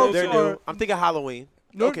good. new. ropes They're are- new. I'm thinking Halloween.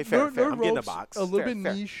 Nerd, Okay, fair, nerd, fair. nerd I'm getting a ropes, box. A little Fair, bit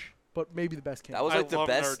fair. niche. but maybe the best candy. That was I like the love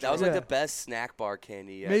best. Nerd That was Joy. like Yeah. the best snack bar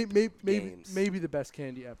candy. Maybe the best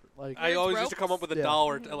candy ever. Like, I Nerds always used to come up Ropes? with Yeah.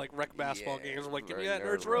 $1 at like rec basketball Yeah, games. I'm like, give me very that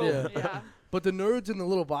Nerds Nerd Rope. Yeah. Yeah. but the nerds in the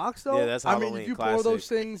little box though. Yeah, that's I mean, Halloween if you pour those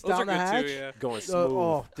classic. things Those are down the good hatch, too, yeah. Going smooth.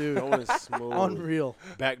 oh, dude, Going smooth. unreal.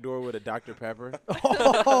 Back door with a Dr. Pepper.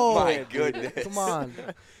 Oh, My goodness. come on.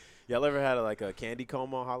 Y'all ever had a candy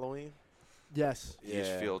coma on Halloween? Yes. You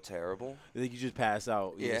just feel terrible. I think you just pass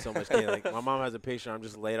out. You Yeah. get so much candy. Like, my mom has a picture. I'm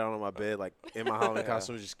just laid out on my bed, like, in my Halloween Yeah.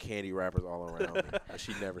 costume, just candy wrappers all around me.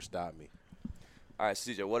 She never stopped me. All right,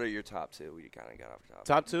 CJ, what are your top 2? We kind of got off top.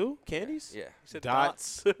 Top 2 candies? Yeah. You said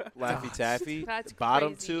Dots, Laffy Taffy. That's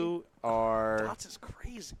Bottom crazy. 2 are Dots is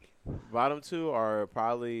crazy.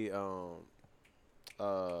 probably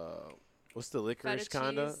what's the licorice Feta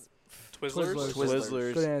kind of? cheese. Twizzlers.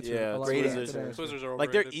 Twizzlers. Good answer. Yeah, I like Great that. answer. Good answer. Twizzlers are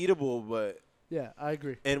Like, they're overrated. eatable, but Yeah, I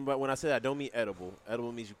agree. but when I say that, I don't mean edible.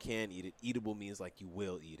 Edible means you can eat it. Eatable means like you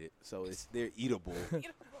will eat it. So they're eatable.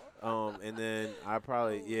 And then I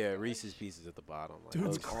probably Reese's Pieces at the bottom. Like, Dude,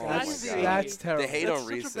 those- That's that's terrible. They hate That's on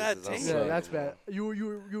such a Reese's. bad is taste. Yeah, unbelievable. that's bad. You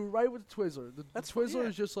were right with the Twizzler. The Twizzler yeah.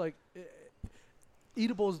 is just like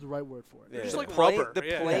eatable is the right word for it. Yeah. Just The like plain- rubber. The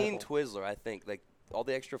Yeah. plain Twizzler, I think, like all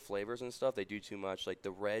the extra flavors and stuff, they do too much. Like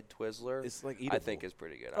the red Twizzler, It's like eatable. I think is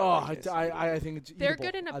pretty good. Oh, like it. I think it's They're eatable.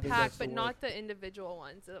 good in I a think pack, that's the but word. not the individual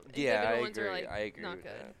ones. The Yeah, I individual ones are agree. like I agree not with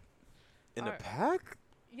good. that. In a Alright. pack?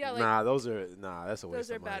 Yeah, like that's a waste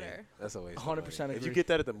those are of money. better. That's a waste. 100% of money. If you agree. get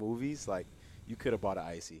that at the movies, like you could have bought an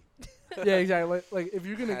icy. Yeah, exactly. Like if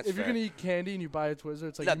you're That's gonna fair. eat candy and you buy a Twizzler,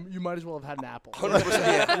 it's like That- you might as well have had an apple.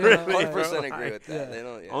 100%. You know, 100% like- agree with that. Yeah. They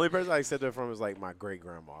don't. Yeah. Only person I accept that from is like my great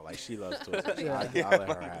grandma. Like she loves Twizzlers. Yeah. I'll let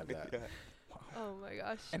her have that. Oh my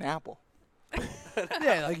gosh. An apple.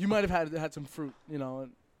 Yeah, like you might have had some fruit, you know.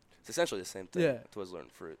 And It's essentially the same thing. Yeah. Twizzler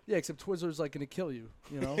and fruit. yeah, except Twizzler's like gonna kill you,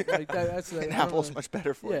 you know. Like that's An I don't apple's know. much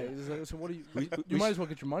better for Yeah, you. it's like, so what do you? We You might as well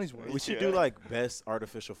get your money's worth. We should do like best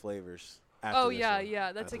artificial flavors. After Oh this yeah, one.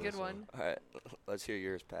 yeah, that's a After good this one. All right, let's hear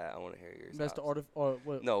yours, Pat. I want to hear yours. Best tops. art of or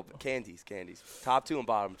what? No, but candies. Top 2 and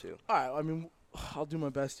bottom 2. All right, I mean, I'll do my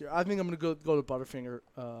best here. I think I'm gonna go to Butterfinger.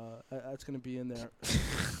 That's gonna be in there.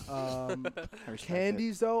 I respect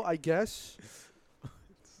Candies though, I guess.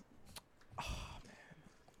 Oh, man.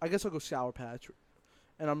 I guess I'll go Sour Patch,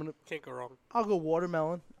 and Can't go wrong. I'll go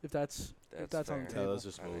watermelon if that's that's on fair. the Yeah, table. those are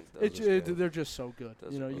I smooth. think Those It's are smooth. they're just so good.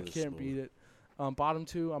 Those You are know, you really can't smooth. beat it. Bottom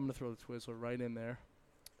 2, I'm gonna throw the Twizzler right in there.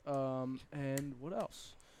 And what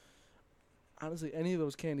else? Honestly, any of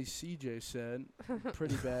those candies CJ said,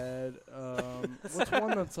 pretty bad. What's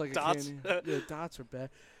one that's like Dots. a candy? Yeah, dots are bad.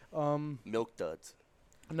 Milk duds.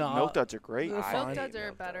 No, Milk duds are great. they're I fine. Milk hate duds are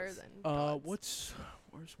milk better duds. than. Dots.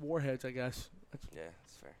 Where's Warheads? I guess. That's, Yeah,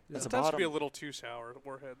 that's fair. That's a That should be a bottom. little too sour.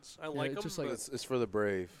 Warheads. I Yeah, like it's them. just like It's for the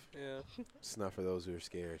brave. Yeah. It's not for those who are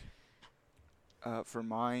scared. For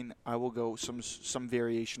mine, I will go some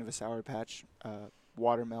variation of a Sour Patch.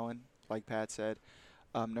 Watermelon, like Pat said.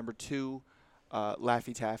 Number 2,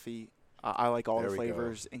 Laffy Taffy. I like all There the we go.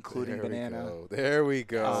 flavors, including There we banana. go. There we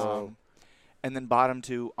go. And then bottom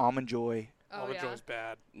 2, Almond Joy. Oh Almond yeah. Joy's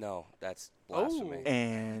bad. No, that's blasphemy.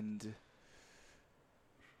 And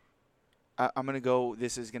I'm going to go,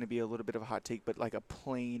 this is going to be a little bit of a hot take, but like a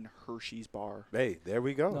plain Hershey's bar. Hey, there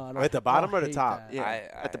we go. No, I don't- At the I bottom or the hate top? that. Yeah,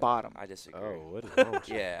 I- at the bottom. I disagree. Oh, what is wrong with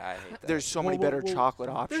you? Yeah, I hate that. There's so many Whoa, whoa, better whoa. chocolate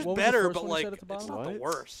There's options. What was the better, first but one you like said at the it's bottom? not the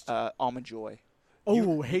What? worst. Almond Joy.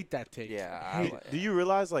 Oh, hate that take. Yeah, I Hate like- it. Do you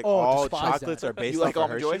realize like Oh, all despise chocolates that. are based You like off of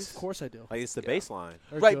Almond Hershey's? Joys? Of course I do. Like it's the Yeah. baseline.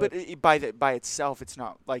 They're Right, good. but by itself, it's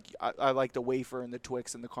not like I like the wafer and the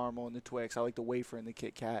Twix and the caramel and the Twix. I like the wafer and the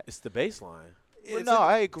Kit Kat. It's the baseline. It's no, like-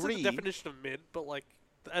 I It's like agree. the definition of mid, but like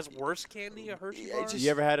as worse candy, a Hershey Yeah, bar. it's You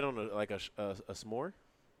ever had it on a s'more?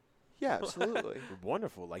 Yeah, absolutely.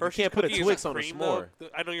 Wonderful. Like Hershey's you can't put a cookies Twix and on a cream, s'more. though,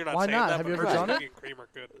 I know you're not Why saying not? that, Have but you ever Hershey's done it? cookie and cream are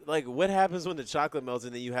good. Like what happens when the chocolate melts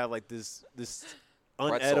and then you have like this Pretzel.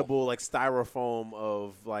 unedible like styrofoam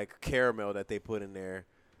of like caramel that they put in there?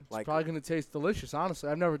 It's Like probably gonna taste delicious. Honestly,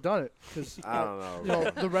 I've never done it because I don't know. you know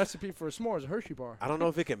man. the recipe for a s'more is a Hershey bar, I don't know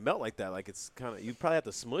if it can melt like that. Like it's kind of you probably have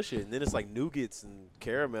to smush it and then it's like nougats and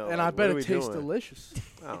caramel. and like, I what bet are it we tastes doing? delicious.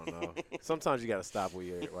 I don't know. Sometimes you gotta stop while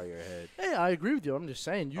you're ahead. Hey, I agree with you. I'm just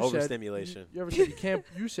saying. You said Overstimulation. You ever said you can't?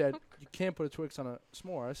 You said you can't put a Twix on a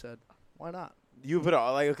s'more. I said, why not? You put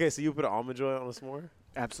so you put an almond joy on a s'more?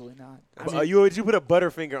 Absolutely not. Would you put a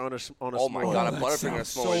Butterfinger on a s'more? Oh my god, a that Butterfinger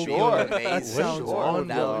sounds s'more so would be good. amazing. That sounds Sure. That would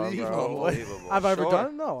be unbelievable. unbelievable. Have I ever Sure. done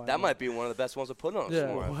it? No. That might be one of the best ones to put on a Yeah.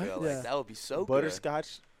 s'more. I What? feel Yeah. like that would be so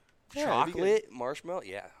Butterscotch. good. Chocolate, marshmallow,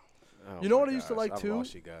 yeah. Oh You know my what I used to gosh, like I've too?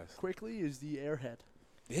 lost you guys. Quickly is the Airhead.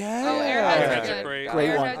 Yeah. Oh, Airheads Airheads are are great. good.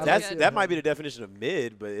 Great one. Airheads are That's good. that might be the definition of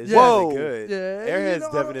mid, but it's Whoa. really good. Yeah, Airheads you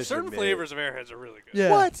know, definition Certain of mid. flavors of Airheads are really good. Yeah.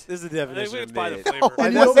 What? This is the I think definition we of can buy the mid. flavor. Like,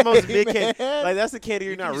 And that's the most Hey, mid man. candy. Like that's the candy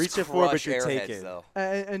you're You not can just reaching for, but crush you're Airheads, taking. though.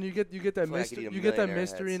 And you get that feel like I could mystery. eat a You get that million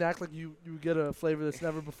mystery Airheads. and act like you get a flavor that's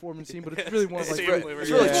never before been seen, but it's really one of like Same three- flavor, It's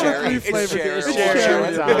yeah. really Yeah. cherry. Three flavors. It's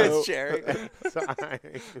Cherry. cherry. It's cherry.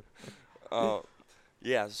 Sorry.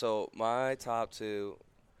 Yeah, so my top two,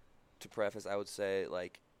 to preface, I would say,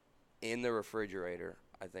 like, in the refrigerator,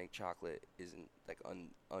 I think chocolate isn't, like,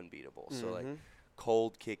 unbeatable. So, like,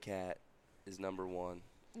 cold Kit Kat is number one,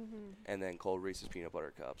 and then cold Reese's Peanut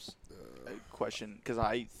Butter Cups. Question, because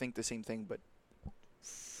I think the same thing, but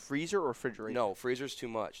freezer or refrigerator? No, freezer's too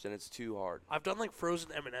much. Then it's too hard. I've done like frozen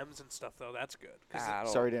M&Ms and stuff though. That's good. 'Cause I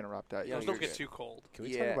don't, Sorry to interrupt that. Yeah, those you're don't get good. too cold. Can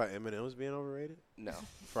we Yeah. talk about M&M's being overrated No.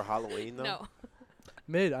 for Halloween though? No.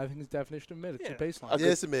 Mid. I think it's definition of mid. It's Yeah. a baseline. A Yeah,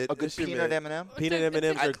 it's a mid. A good It's your peanut mid. M&M? Peanut It's a-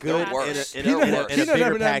 M&Ms it's are a- good they're worse. in a Peanut bigger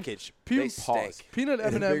M&M package. They Pause. stink. Peanut In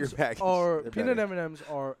a bigger M&Ms package, are they're peanut better. M&Ms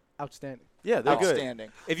are outstanding. Yeah, they're good.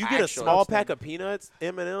 Outstanding. If you get a Actually- small pack of peanuts,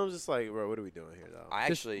 M&M's, it's like, bro, what are we doing here, though? I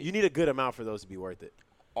actually, You need a good amount for those to be worth it.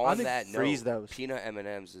 on think that freeze note, those. peanut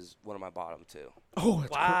M&M's is one of my bottom two. Oh,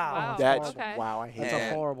 Wow. That's Okay. wow. I hate That's a that.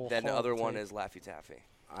 And horrible, Then the horrible other one take. is Laffy Taffy.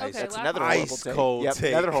 Ice, Okay, That's Laffy another Taffy. horrible ice take. cold Yep,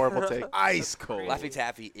 take. another horrible take. Ice cold. Laffy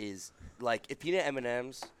Taffy is, like, if peanut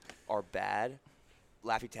M&Ms are bad,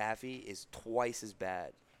 Laffy Taffy is twice as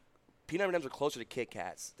bad. Peanut M&Ms are closer to Kit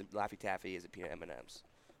Kats than Laffy Taffy is to peanut M&Ms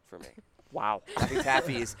for me. Wow. Laffy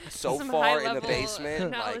Taffy is so Some far in the high-level basement. Like,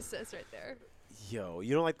 analysis right there. Yo,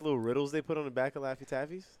 you don't like the little riddles they put on the back of Laffy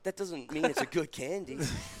Taffies? that doesn't mean it's a good candy.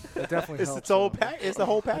 It definitely It's helps. the whole though. pack. It's the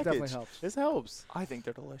whole It definitely package. helps. This helps. I think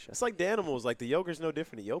they're delicious. It's like the animals. Like the yogurt's no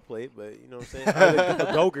different than Yoplait, but you know what I'm saying?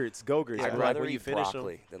 the Go-Gurts. I'd Like rather when you eat finish them.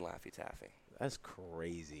 broccoli than Laffy Taffy. That's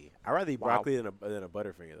crazy. I'd rather eat Wow. broccoli than a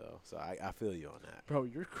Butterfinger though. So I feel you on that. Bro,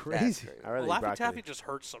 you're That's crazy. crazy. I'd rather Laffy eat broccoli. Taffy just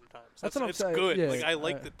hurts sometimes. That's what I'm it's saying. good. Yeah, Like I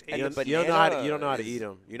like the taste. And You the don't know how to. You don't know how to banana eat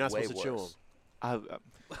them. You're not way supposed to chew them. worse.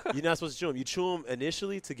 You're not supposed to chew them. You chew them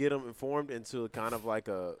initially to get them formed into kind of like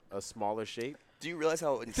a smaller shape. Do you realize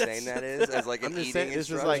how insane that is as like I'm an just eating saying, this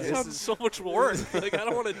is like- instruction? It sounds so much worse. Like I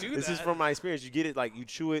don't want to do This that. is from my experience. You get it like you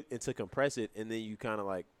chew it and to compress it, and then you kind of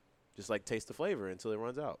like just like taste the flavor until it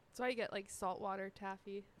runs out. That's why you get like saltwater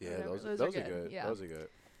taffy. or Yeah, whatever. those are good. Yeah. Those are good.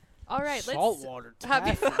 All right, Saltwater let's have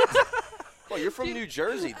you. Well, you're from New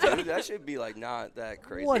Jersey, dude. That should be like not that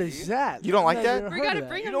crazy. What is that? You don't like I've that? never We heard gotta of that.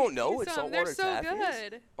 bring You them. don't know to it's some. They're saltwater so taffies?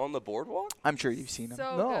 good. On the boardwalk? I'm sure you've seen them.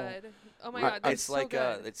 So No. good. Oh my god, they're It's so like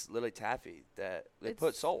good. it's literally taffy that they It's-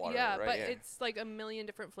 put salt water yeah, in it, right? but Yeah. it's like a million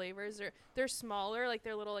different flavors. They're smaller, like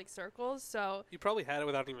they're little like circles. So You probably had it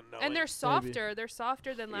without even knowing. and they're softer. They're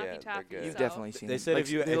softer than Yeah, Laffy they're Taffy. good. You've so. definitely seen They them. said Like,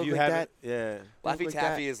 if you they look like haven't, that. yeah. Laffy like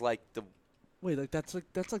Taffy that. is like the Wait, like that's like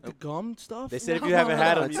the gum stuff. They said if you haven't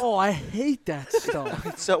had them, Oh, I hate that stuff.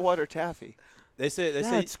 It's saltwater taffy. they say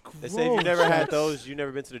That's they say if you gross. never had those, you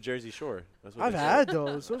never been to the Jersey Shore. That's what I've they say. had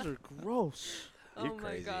those. Those are gross. Oh You're my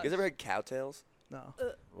crazy. god. You guys ever had cowtails? No.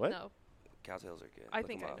 What? No, Cowtails are good. I Look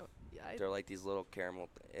think 'em I up. know. Yeah, They're like these little caramel.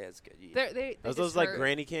 Yeah, it's good. You- they Are just those like hurt.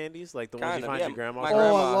 granny candies, like the ones Kind you of, find yeah. your grandma's? My Oh,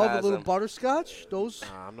 grandma I love has the little them. butterscotch. Those.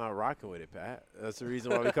 Nah, I'm not rocking with it, Pat. That's the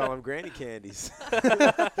reason why we call them granny candies.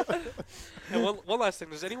 And one last thing.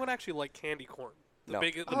 Does anyone actually like candy corn? The No.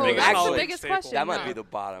 biggest, the Oh, biggest that's the Halloween biggest staple. question. that might no. be the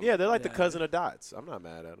bottom. Yeah, they're like the Yeah. cousin of Dots. I'm not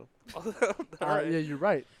mad at them. All right. Yeah, you're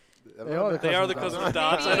right. They are the They are the cousin cousin of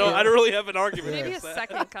dots. dots. I don't really have an argument Maybe a against that.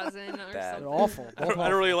 second cousin or Bad. They're something. awful. I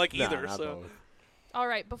don't really like Nah, either. not So both. All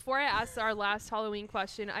right, before I ask our last Halloween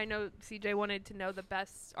question, I know CJ wanted to know the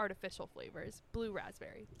best artificial flavors. Blue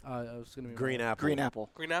raspberry. I was gonna be Green apple. Green apple.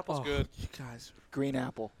 green apple's Oh, good. you guys. Green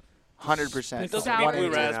apple. 100%. It doesn't Sour. beat blue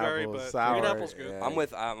Green raspberry, apple, but sour, green apple's good. yeah.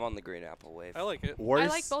 I'm on the green apple wave. I like it. Worst,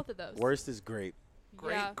 I like both of those. Worst is grape.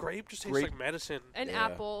 Grape, Yeah. grape just tastes Grape. like medicine. And Yeah.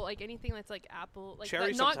 apple, like anything that's like apple, like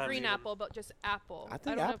Cherry not sometimes green even. apple, but just apple. I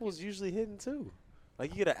think don't know if apple's usually hidden too. Like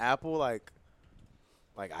you get an apple like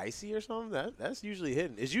icy or something. That's usually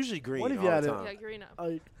hidden. It's usually green. What if all you the had you- time. yeah, green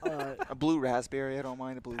apple. A blue raspberry. I don't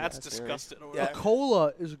mind a blue That's raspberry. disgusting. Over Yeah. there.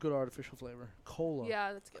 cola is a good artificial flavor. Cola.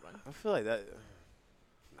 Yeah, that's a good one. I feel like that.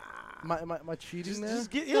 Am I cheating Just, there? just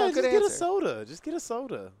get No, just good get a answer. soda. Just get a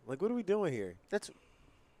soda. Like what are we doing here,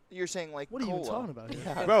 You're saying like What are you cola. even talking about here?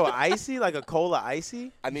 Yeah. bro? Icy like a cola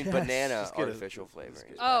icy. I mean, Yes. banana Just get a- artificial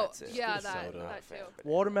flavoring. Oh, That's it. yeah, Just get a that soda. that too.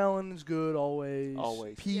 Watermelon is good always.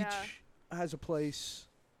 Always. Peach Yeah. has a place.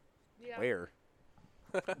 Yeah. Where?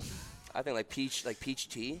 I think like peach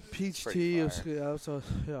tea. Peach Pretty tea is fire. good. Also,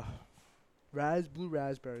 yeah. Blue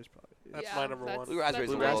raspberries probably. That's Yeah, my number that's- one. Blue raspberries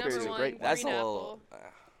that's are my also number good. one. Great. That's a Green little. apple.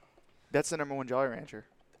 That's the #1 Jolly Rancher.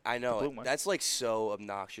 I know blue it. one. That's like so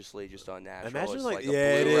obnoxiously just unnatural. Imagine it's like a yeah,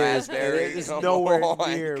 blue it is. raspberry. It's Come nowhere on,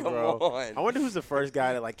 near, come bro. on. I wonder who's the first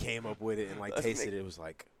guy that like came up with it and like Let's tasted make- it. It was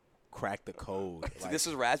like crack the code. So Like, this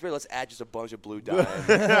is raspberry. Let's add just a bunch of blue dye.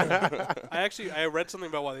 I read something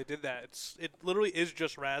about why they did that. It literally is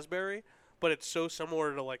just raspberry, but it's so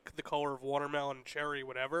similar to like the color of watermelon, cherry,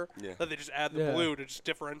 whatever, Yeah. that they just add the Yeah. blue to just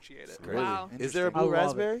differentiate it. really? Wow. Is there a I blue love it.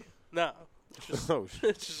 raspberry? No, it's just, Oh,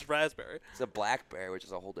 it's just raspberry. It's a blackberry, which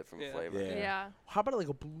is a whole different Yeah. flavor. Yeah. Yeah. How about like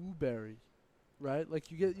a blueberry? Right? Like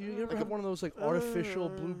you ever have one of those like artificial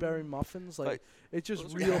blueberry muffins? Like it's just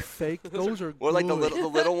those are real good. fake. Those are Or like the good.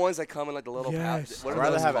 little ones that come in like the little Yes. What I'd are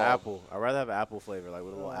rather those have called? apple. I'd rather have apple flavor, like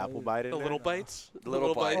with a little Oh, apple yeah. bite in The there. little bites. The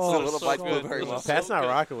little bites. Oh, The little so bites good. blueberry Those are muffins. so Pat's not good.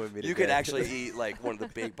 rocking with me. You could today. actually eat like one of the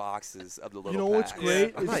big boxes of the little You know what's packs.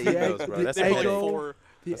 great? I'm is not the eating egg, those, bro. the That's They put like Eggo. four.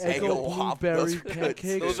 the Those Eggo Eggo Whop, blueberry those are good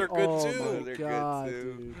pancakes. Those are good oh too. my Those are good god,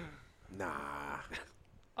 too. dude. Nah.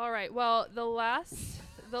 All right. Well, the last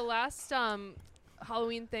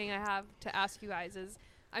Halloween thing I have to ask you guys is,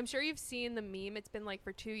 I'm sure you've seen the meme. It's been like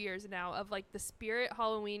for 2 years now of like the Spirit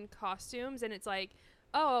Halloween costumes, and it's like,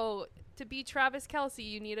 oh, to be Travis Kelce,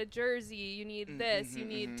 you need a jersey, you need this, you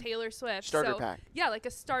need Taylor Swift. Starter So, pack. Yeah, like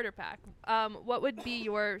a starter pack. What would be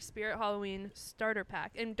your Spirit Halloween starter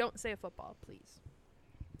pack? And don't say a football, please.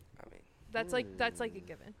 I mean, That's like a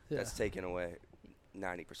given. Yeah. that's taking away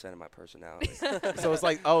 90% of my personality. So it's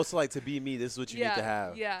like, oh, so like to be me, this is what you need to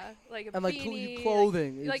have. Yeah, like a And like beanie,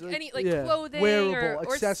 clothing, like it's any like yeah, clothing wearable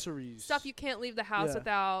or accessories, stuff you can't leave the house Yeah.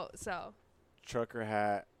 without. So Trucker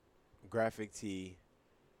hat, graphic tee,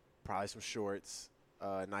 probably some shorts,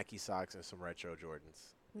 Nike socks, and some retro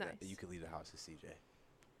Jordans. nice. You can leave the house as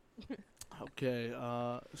CJ. Okay,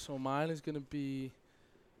 so mine is gonna be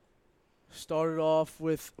started off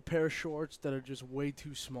with a pair of shorts that are just way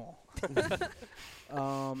too small.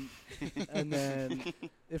 And then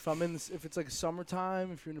if it's like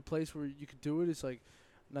summertime, if you're in a place where you could do it, it's like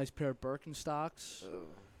a nice pair of Birkenstocks.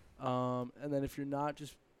 And then if you're not,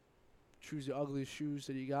 just choose the ugliest shoes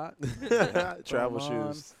that you got. Travel Put 'em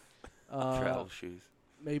on. shoes. Travel shoes.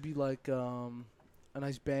 Maybe like a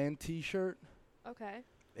nice band T-shirt. Okay.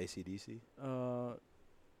 AC/DC.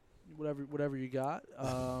 Whatever you got.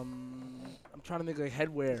 I'm trying to think like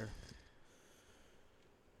headwear.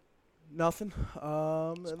 Nothing.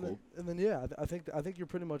 cool. And then yeah, I think you're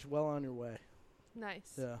pretty much well on your way.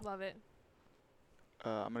 Nice. Yeah. Love it.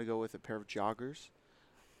 I'm gonna go with a pair of joggers,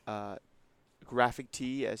 graphic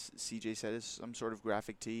tee, as CJ said, is some sort of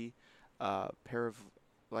graphic tee, pair of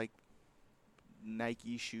like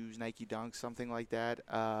Nike shoes, Nike Dunks, something like that,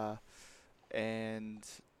 and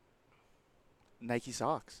Nike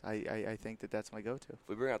socks. I think that's my go-to. If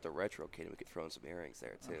we bring out the retro kid, we could throw in some earrings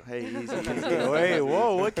there too. Hey, easy. Wait,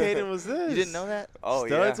 whoa, what Caden was this? You didn't know that? Oh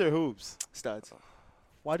Studs yeah. or hoops? Studs.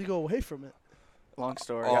 Why'd you go away from it? Long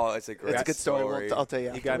story. Oh, it's a great It's a good story. I'll tell you.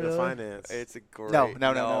 You after. got into Really? finance. It's a great. No. it's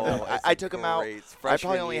I a took him out. great I freshman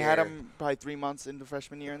probably only had year. him probably 3 months into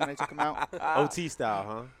freshman year, and then I took him out. OT style,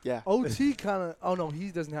 huh? Yeah. OT kind of. Oh no,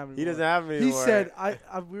 he doesn't have it. He anymore. doesn't have it He anymore. said,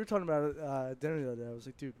 we were talking about it at dinner the other day. I was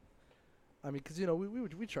like, dude, I mean, because,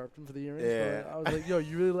 we chirped him for the earrings. Yeah. But I was like, yo,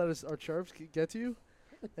 you really let our chirps get to you?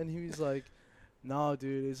 And he was like, no,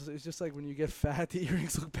 dude, it's just like when you get fat, the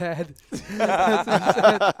earrings look bad. That's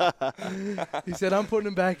what he said. He said, I'm putting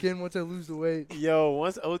them back in once I lose the weight. Yo,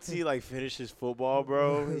 once OT like finishes football,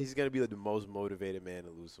 bro, he's gonna be like the most motivated man to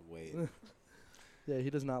lose some weight. Yeah, he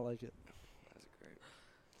does not like it. That's great.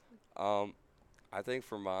 I think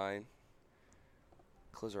for mine,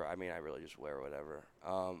 clothes are. I mean, I really just wear whatever.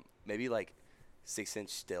 Maybe like 6-inch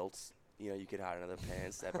stilts. You could hide under the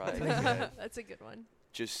pants. That probably That's a good one.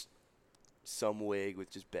 just some wig with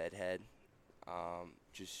just bed head.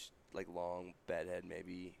 Just like long bed head,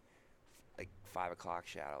 maybe like 5 o'clock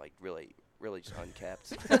shadow, like really just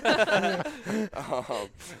unkept.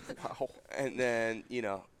 And then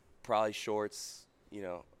probably shorts,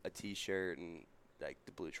 a t-shirt and like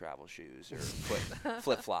the blue travel shoes or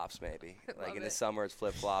flip flops maybe. Like Love in the it. summer it's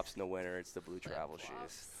flip flops, in the winter it's the blue travel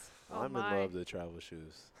shoes. Oh I'm in my. love with the travel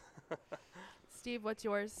shoes. Steve, what's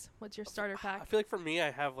yours? What's your starter I pack? feel like for me, I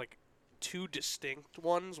have like two distinct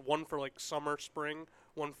ones. One for like summer, spring.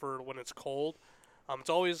 One for when it's cold. It's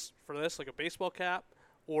always for this like a baseball cap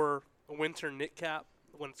or a winter knit cap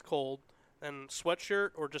when it's cold. Then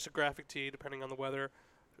sweatshirt or just a graphic tee depending on the weather.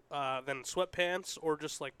 Then sweatpants or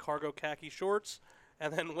just like cargo khaki shorts.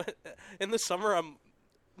 And then in the summer, I'm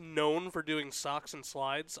known for doing socks and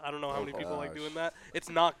slides. I don't know how many people like gosh. doing that. It's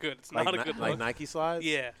not good. It's not a good like look. Nike slides.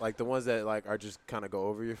 Yeah. Like the ones that like are just kind of go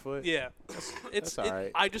over your foot. Yeah. That's all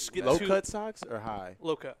right. I just get Low too cut socks or high?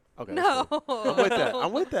 low cut. Okay. No. that's cool. I'm with that.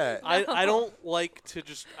 I'm with that. I don't like to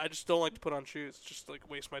I just don't like to put on shoes. Just like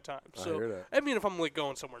waste my time. I So hear that. I mean, if I'm like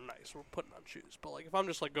going somewhere nice, we're putting on shoes. But like if I'm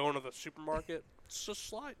just like going to the supermarket, it's just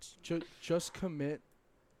slides. Just commit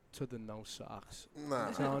to the no socks. Nah.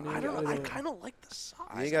 I'm telling you, I don't know. I it'll- kind of like the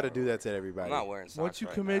socks. You ain't got to do that to everybody. I'm not wearing socks Once you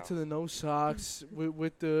right commit now. to the no socks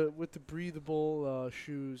with the breathable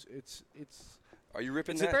shoes, it's. Are you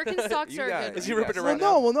ripping Is it that? Birkenstocks You are got good. it. Is he You got ripping it it Well, right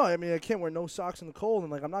no, now? well, no. I mean, I can't wear no socks in the cold,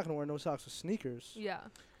 and like I'm not gonna wear no socks with sneakers. Yeah.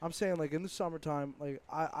 I'm saying like in the summertime, like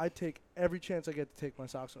I take every chance I get to take my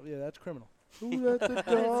socks off. Yeah, that's criminal. Who let the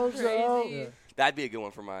dogs out? crazy. Yeah. That'd be a good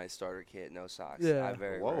one for my starter kit. No socks. Yeah. I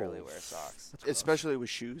very Whoa. rarely wear socks. Especially with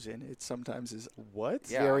shoes in it, sometimes is What?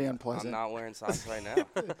 Yeah, very I'm unpleasant. not wearing socks right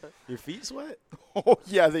now. Your feet sweat? Oh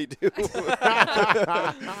yeah, they do.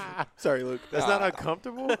 Sorry, Luke. That's not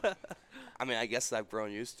uncomfortable? I mean, I guess I've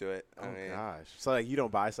grown used to it. I Oh mean, gosh. So like you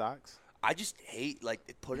don't buy socks? I just hate like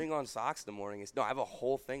putting on socks in the morning. I have a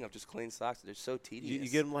whole thing of just clean socks. They're so tedious. You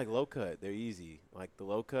get them like low cut. They're easy. Like the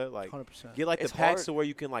low cut, like 100%. get like the It's packs hard. to where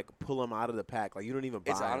you can like pull them out of the pack. Like you don't even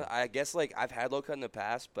buy It's 'em. I guess like I've had low cut in the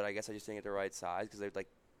past, but I guess I just didn't get the right size because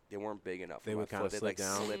they weren't big enough. They for my would kinda foot. They'd slip like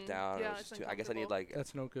down. slip down. Yeah, It was it's just I guess I need uncomfortable. like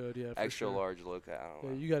That's no good. Yeah. for extra sure. large low cut. I don't Yeah,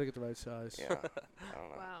 know. you got to get the right size. Yeah, I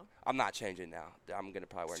don't know. Wow. I'm not changing now. I'm gonna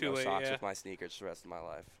probably wear Too no late, socks yeah. with my sneakers the rest of my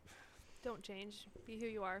life. Don't change. Be who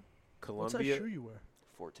you are. What's that Columbia shoe you wear?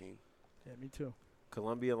 14. Yeah, me too.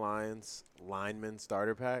 Columbia Lions lineman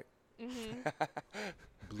starter pack. Mm-hmm.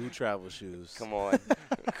 Blue travel shoes. Come on,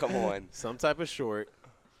 come on. Some type of short.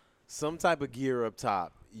 Some type of gear up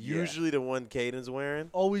top. Yeah. Usually the one Caden's wearing.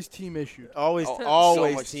 Always team issued. Always, Oh, so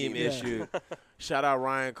always much team team issued. Shout out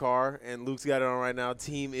Ryan Carr, and Luke's got it on right now.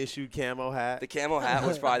 Team issued camo hat. The camo hat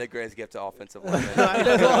was probably the greatest gift to offensive linemen.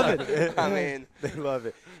 They love it. I mean, They love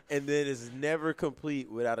it. And then it's never complete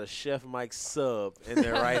without a Chef Mike sub in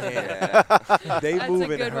their right hand. yeah. They That's a move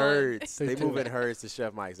in good one. herds. They They do. move in herds to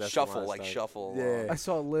Chef Mike's. That's the shuffle, line like start. shuffle. Yeah. I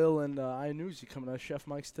saw Lil and Ianuzi coming out of Chef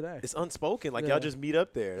Mike's today. It's unspoken. Like Yeah. y'all just meet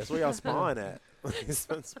up there. That's where y'all spawn at. It's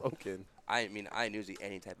unspoken. I mean, I knew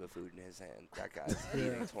any type of food in his hand. That guy's Yeah.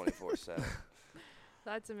 eating 24/7.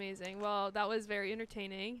 That's amazing. Well, that was very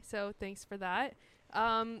entertaining. So thanks for that.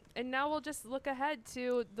 And now we'll just look ahead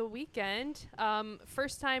to the weekend.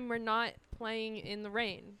 First time we're not playing in the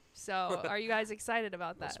rain. So are you guys excited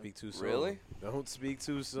about Don't that? speak too soon. Really? Don't speak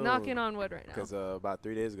too soon. Knocking on wood right now. Because about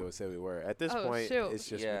 3 days ago, it said we were. At this Oh, point, shoot. it's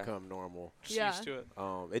just Yeah. become normal. Just Yeah. used to it.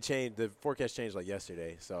 It changed. The forecast changed like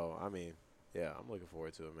yesterday. So I mean, yeah, I'm looking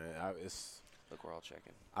forward to it, man. Look, we're all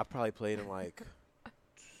checking. I probably played in like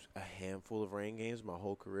a handful of rain games my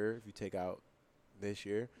whole career. If you take out this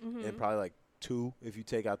year, Mm-hmm. and probably like 2 if you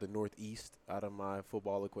take out the Northeast out of my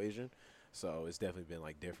football equation. So it's definitely been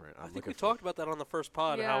like different. I I'm think looking we talked about that on the first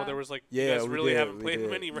pod. How Yeah. there was like Yeah, you guys we really did, haven't we played did.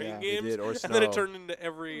 many rain Yeah, we games, did, or and then it snow. turned into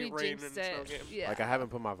every We rain jinxed and snow it. game. Yeah. Like I haven't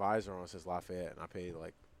put my visor on since Lafayette, and I paid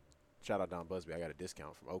like. Shout out Don Busby. I got a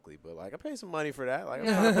discount from Oakley, but like I paid some money for that. Like I'm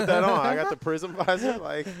trying to put that on. I got the Prism visor.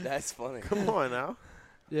 Like, That's funny. come on now.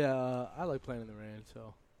 Yeah, I like playing in the rain,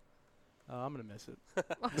 so I'm gonna miss it.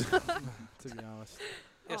 To be honest.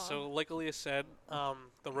 Yeah, so like Aaliyah said,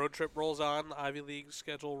 the road trip rolls on. The Ivy League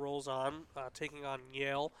schedule rolls on, taking on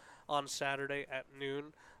Yale on Saturday at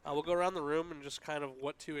noon. We'll go around the room and just kind of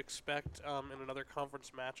what to expect in another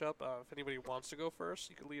conference matchup. If anybody wants to go first,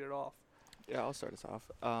 you can lead it off. Yeah, I'll start us off.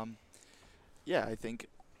 Yeah, I think,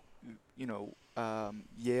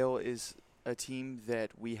 Yale is a team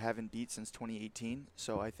that we haven't beat since 2018.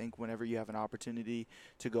 So I think whenever you have an opportunity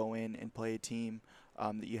to go in and play a team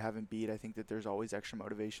that you haven't beat, I think that there's always extra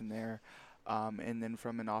motivation there. And then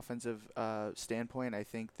from an offensive standpoint, I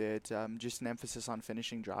think that just an emphasis on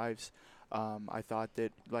finishing drives. I thought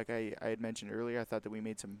that, like I had mentioned earlier, I thought that we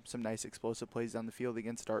made some nice explosive plays down the field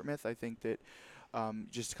against Dartmouth. I think that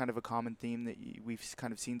just kind of a common theme that we've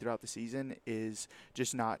kind of seen throughout the season is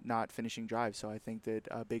just not finishing drives. So I think that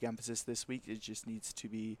a big emphasis this week is just needs to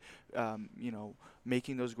be,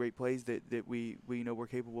 making those great plays that we know we're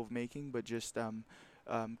capable of making, but just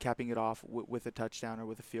capping it off with a touchdown or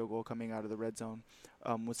with a field goal coming out of the red zone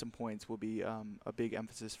with some points will be a big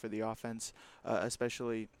emphasis for the offense,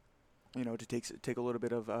 especially to take a little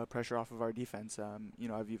bit of pressure off of our defense.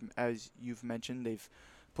 As you've mentioned, they've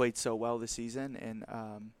played so well this season, and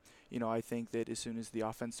I think that as soon as the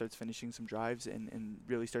offense starts finishing some drives and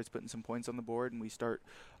really starts putting some points on the board, and we start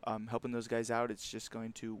helping those guys out, it's just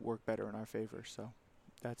going to work better in our favor. So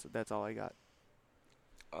that's all I got.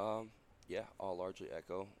 Yeah, I'll largely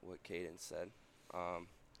echo what Caden said.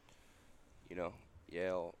 You know,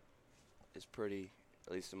 Yale is pretty,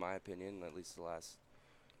 at least in my opinion, at least the last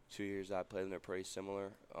 2 years I played them, they're pretty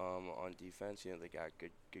similar on defense. You know, they got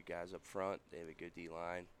good guys up front. They have a good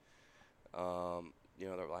D-line. You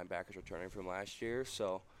know, their linebackers returning from last year,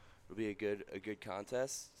 so it'll be a good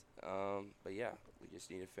contest. But yeah, we just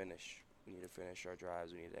need to finish. We need to finish our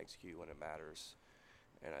drives. We need to execute when it matters,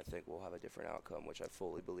 and I think we'll have a different outcome, which I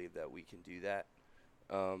fully believe that we can do that.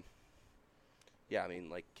 Yeah, I mean,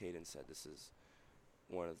 like Caden said, this is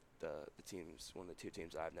one of the teams, one of the 2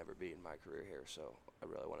 teams I've never beat in my career here. So I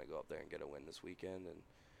really want to go up there and get a win this weekend, and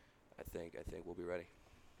I think we'll be ready.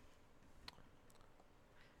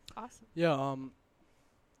 Awesome. Yeah.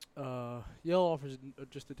 Yale offers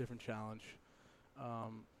just a different challenge,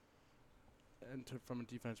 and from a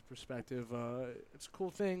defense perspective, it's a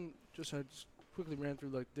cool thing. I just quickly ran through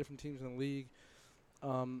like different teams in the league,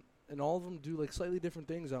 and all of them do like slightly different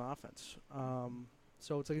things on offense.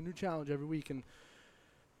 So it's like a new challenge every week. And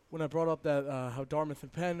when I brought up that how Dartmouth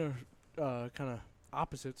and Penn are kind of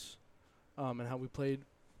opposites, and how we played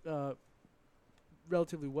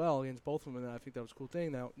relatively well against both of them, and I think that was a cool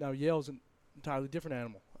thing. Now Yale's an entirely different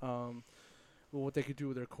animal. Well, what they could do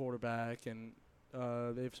with their quarterback, and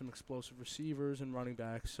they have some explosive receivers and running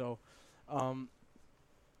backs. So I'm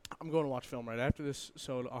going to watch film right after this,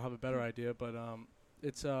 so I'll have a better idea. But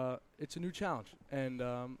it's a new challenge, and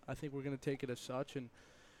I think we're going to take it as such. And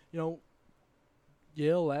you know,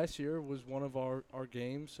 Yale last year was one of our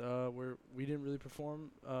games where we didn't really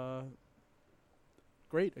perform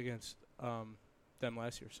great against them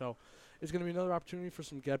last year. So it's going to be another opportunity for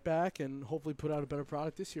some get back and hopefully put out a better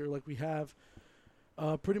product this year, like we have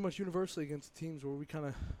pretty much universally against the teams where we kind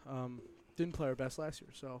of didn't play our best last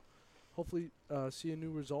year. So hopefully see a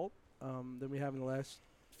new result than we have in the last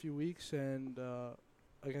few weeks and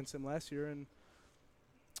against them last year, and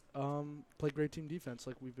play great team defense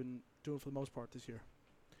like we've been doing for the most part this year.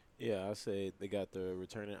 Yeah, I say they got the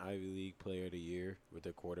returning Ivy League Player of the Year with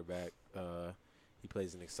their quarterback. He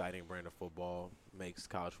plays an exciting brand of football, makes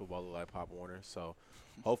college football look like Pop Warner. So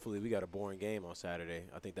hopefully we got a boring game on Saturday.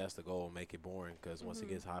 I think that's the goal, make it boring, because once he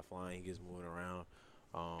gets high flying, he gets moving around.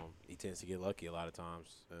 He tends to get lucky a lot of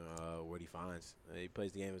times what he finds. He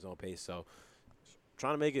plays the game at his own pace. So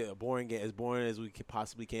trying to make it a boring game, as boring as we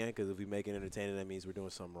possibly can, because if we make it entertaining, that means we're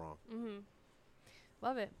doing something wrong.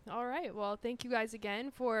 Love it. All right. Well, thank you guys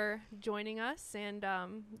again for joining us, and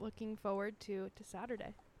looking forward to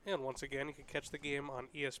Saturday. And once again, you can catch the game on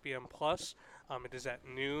ESPN+. It is at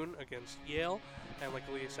noon against Yale. And like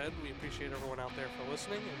Aaliyah said, we appreciate everyone out there for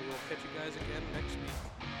listening, and we will catch you guys again next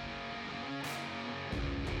week.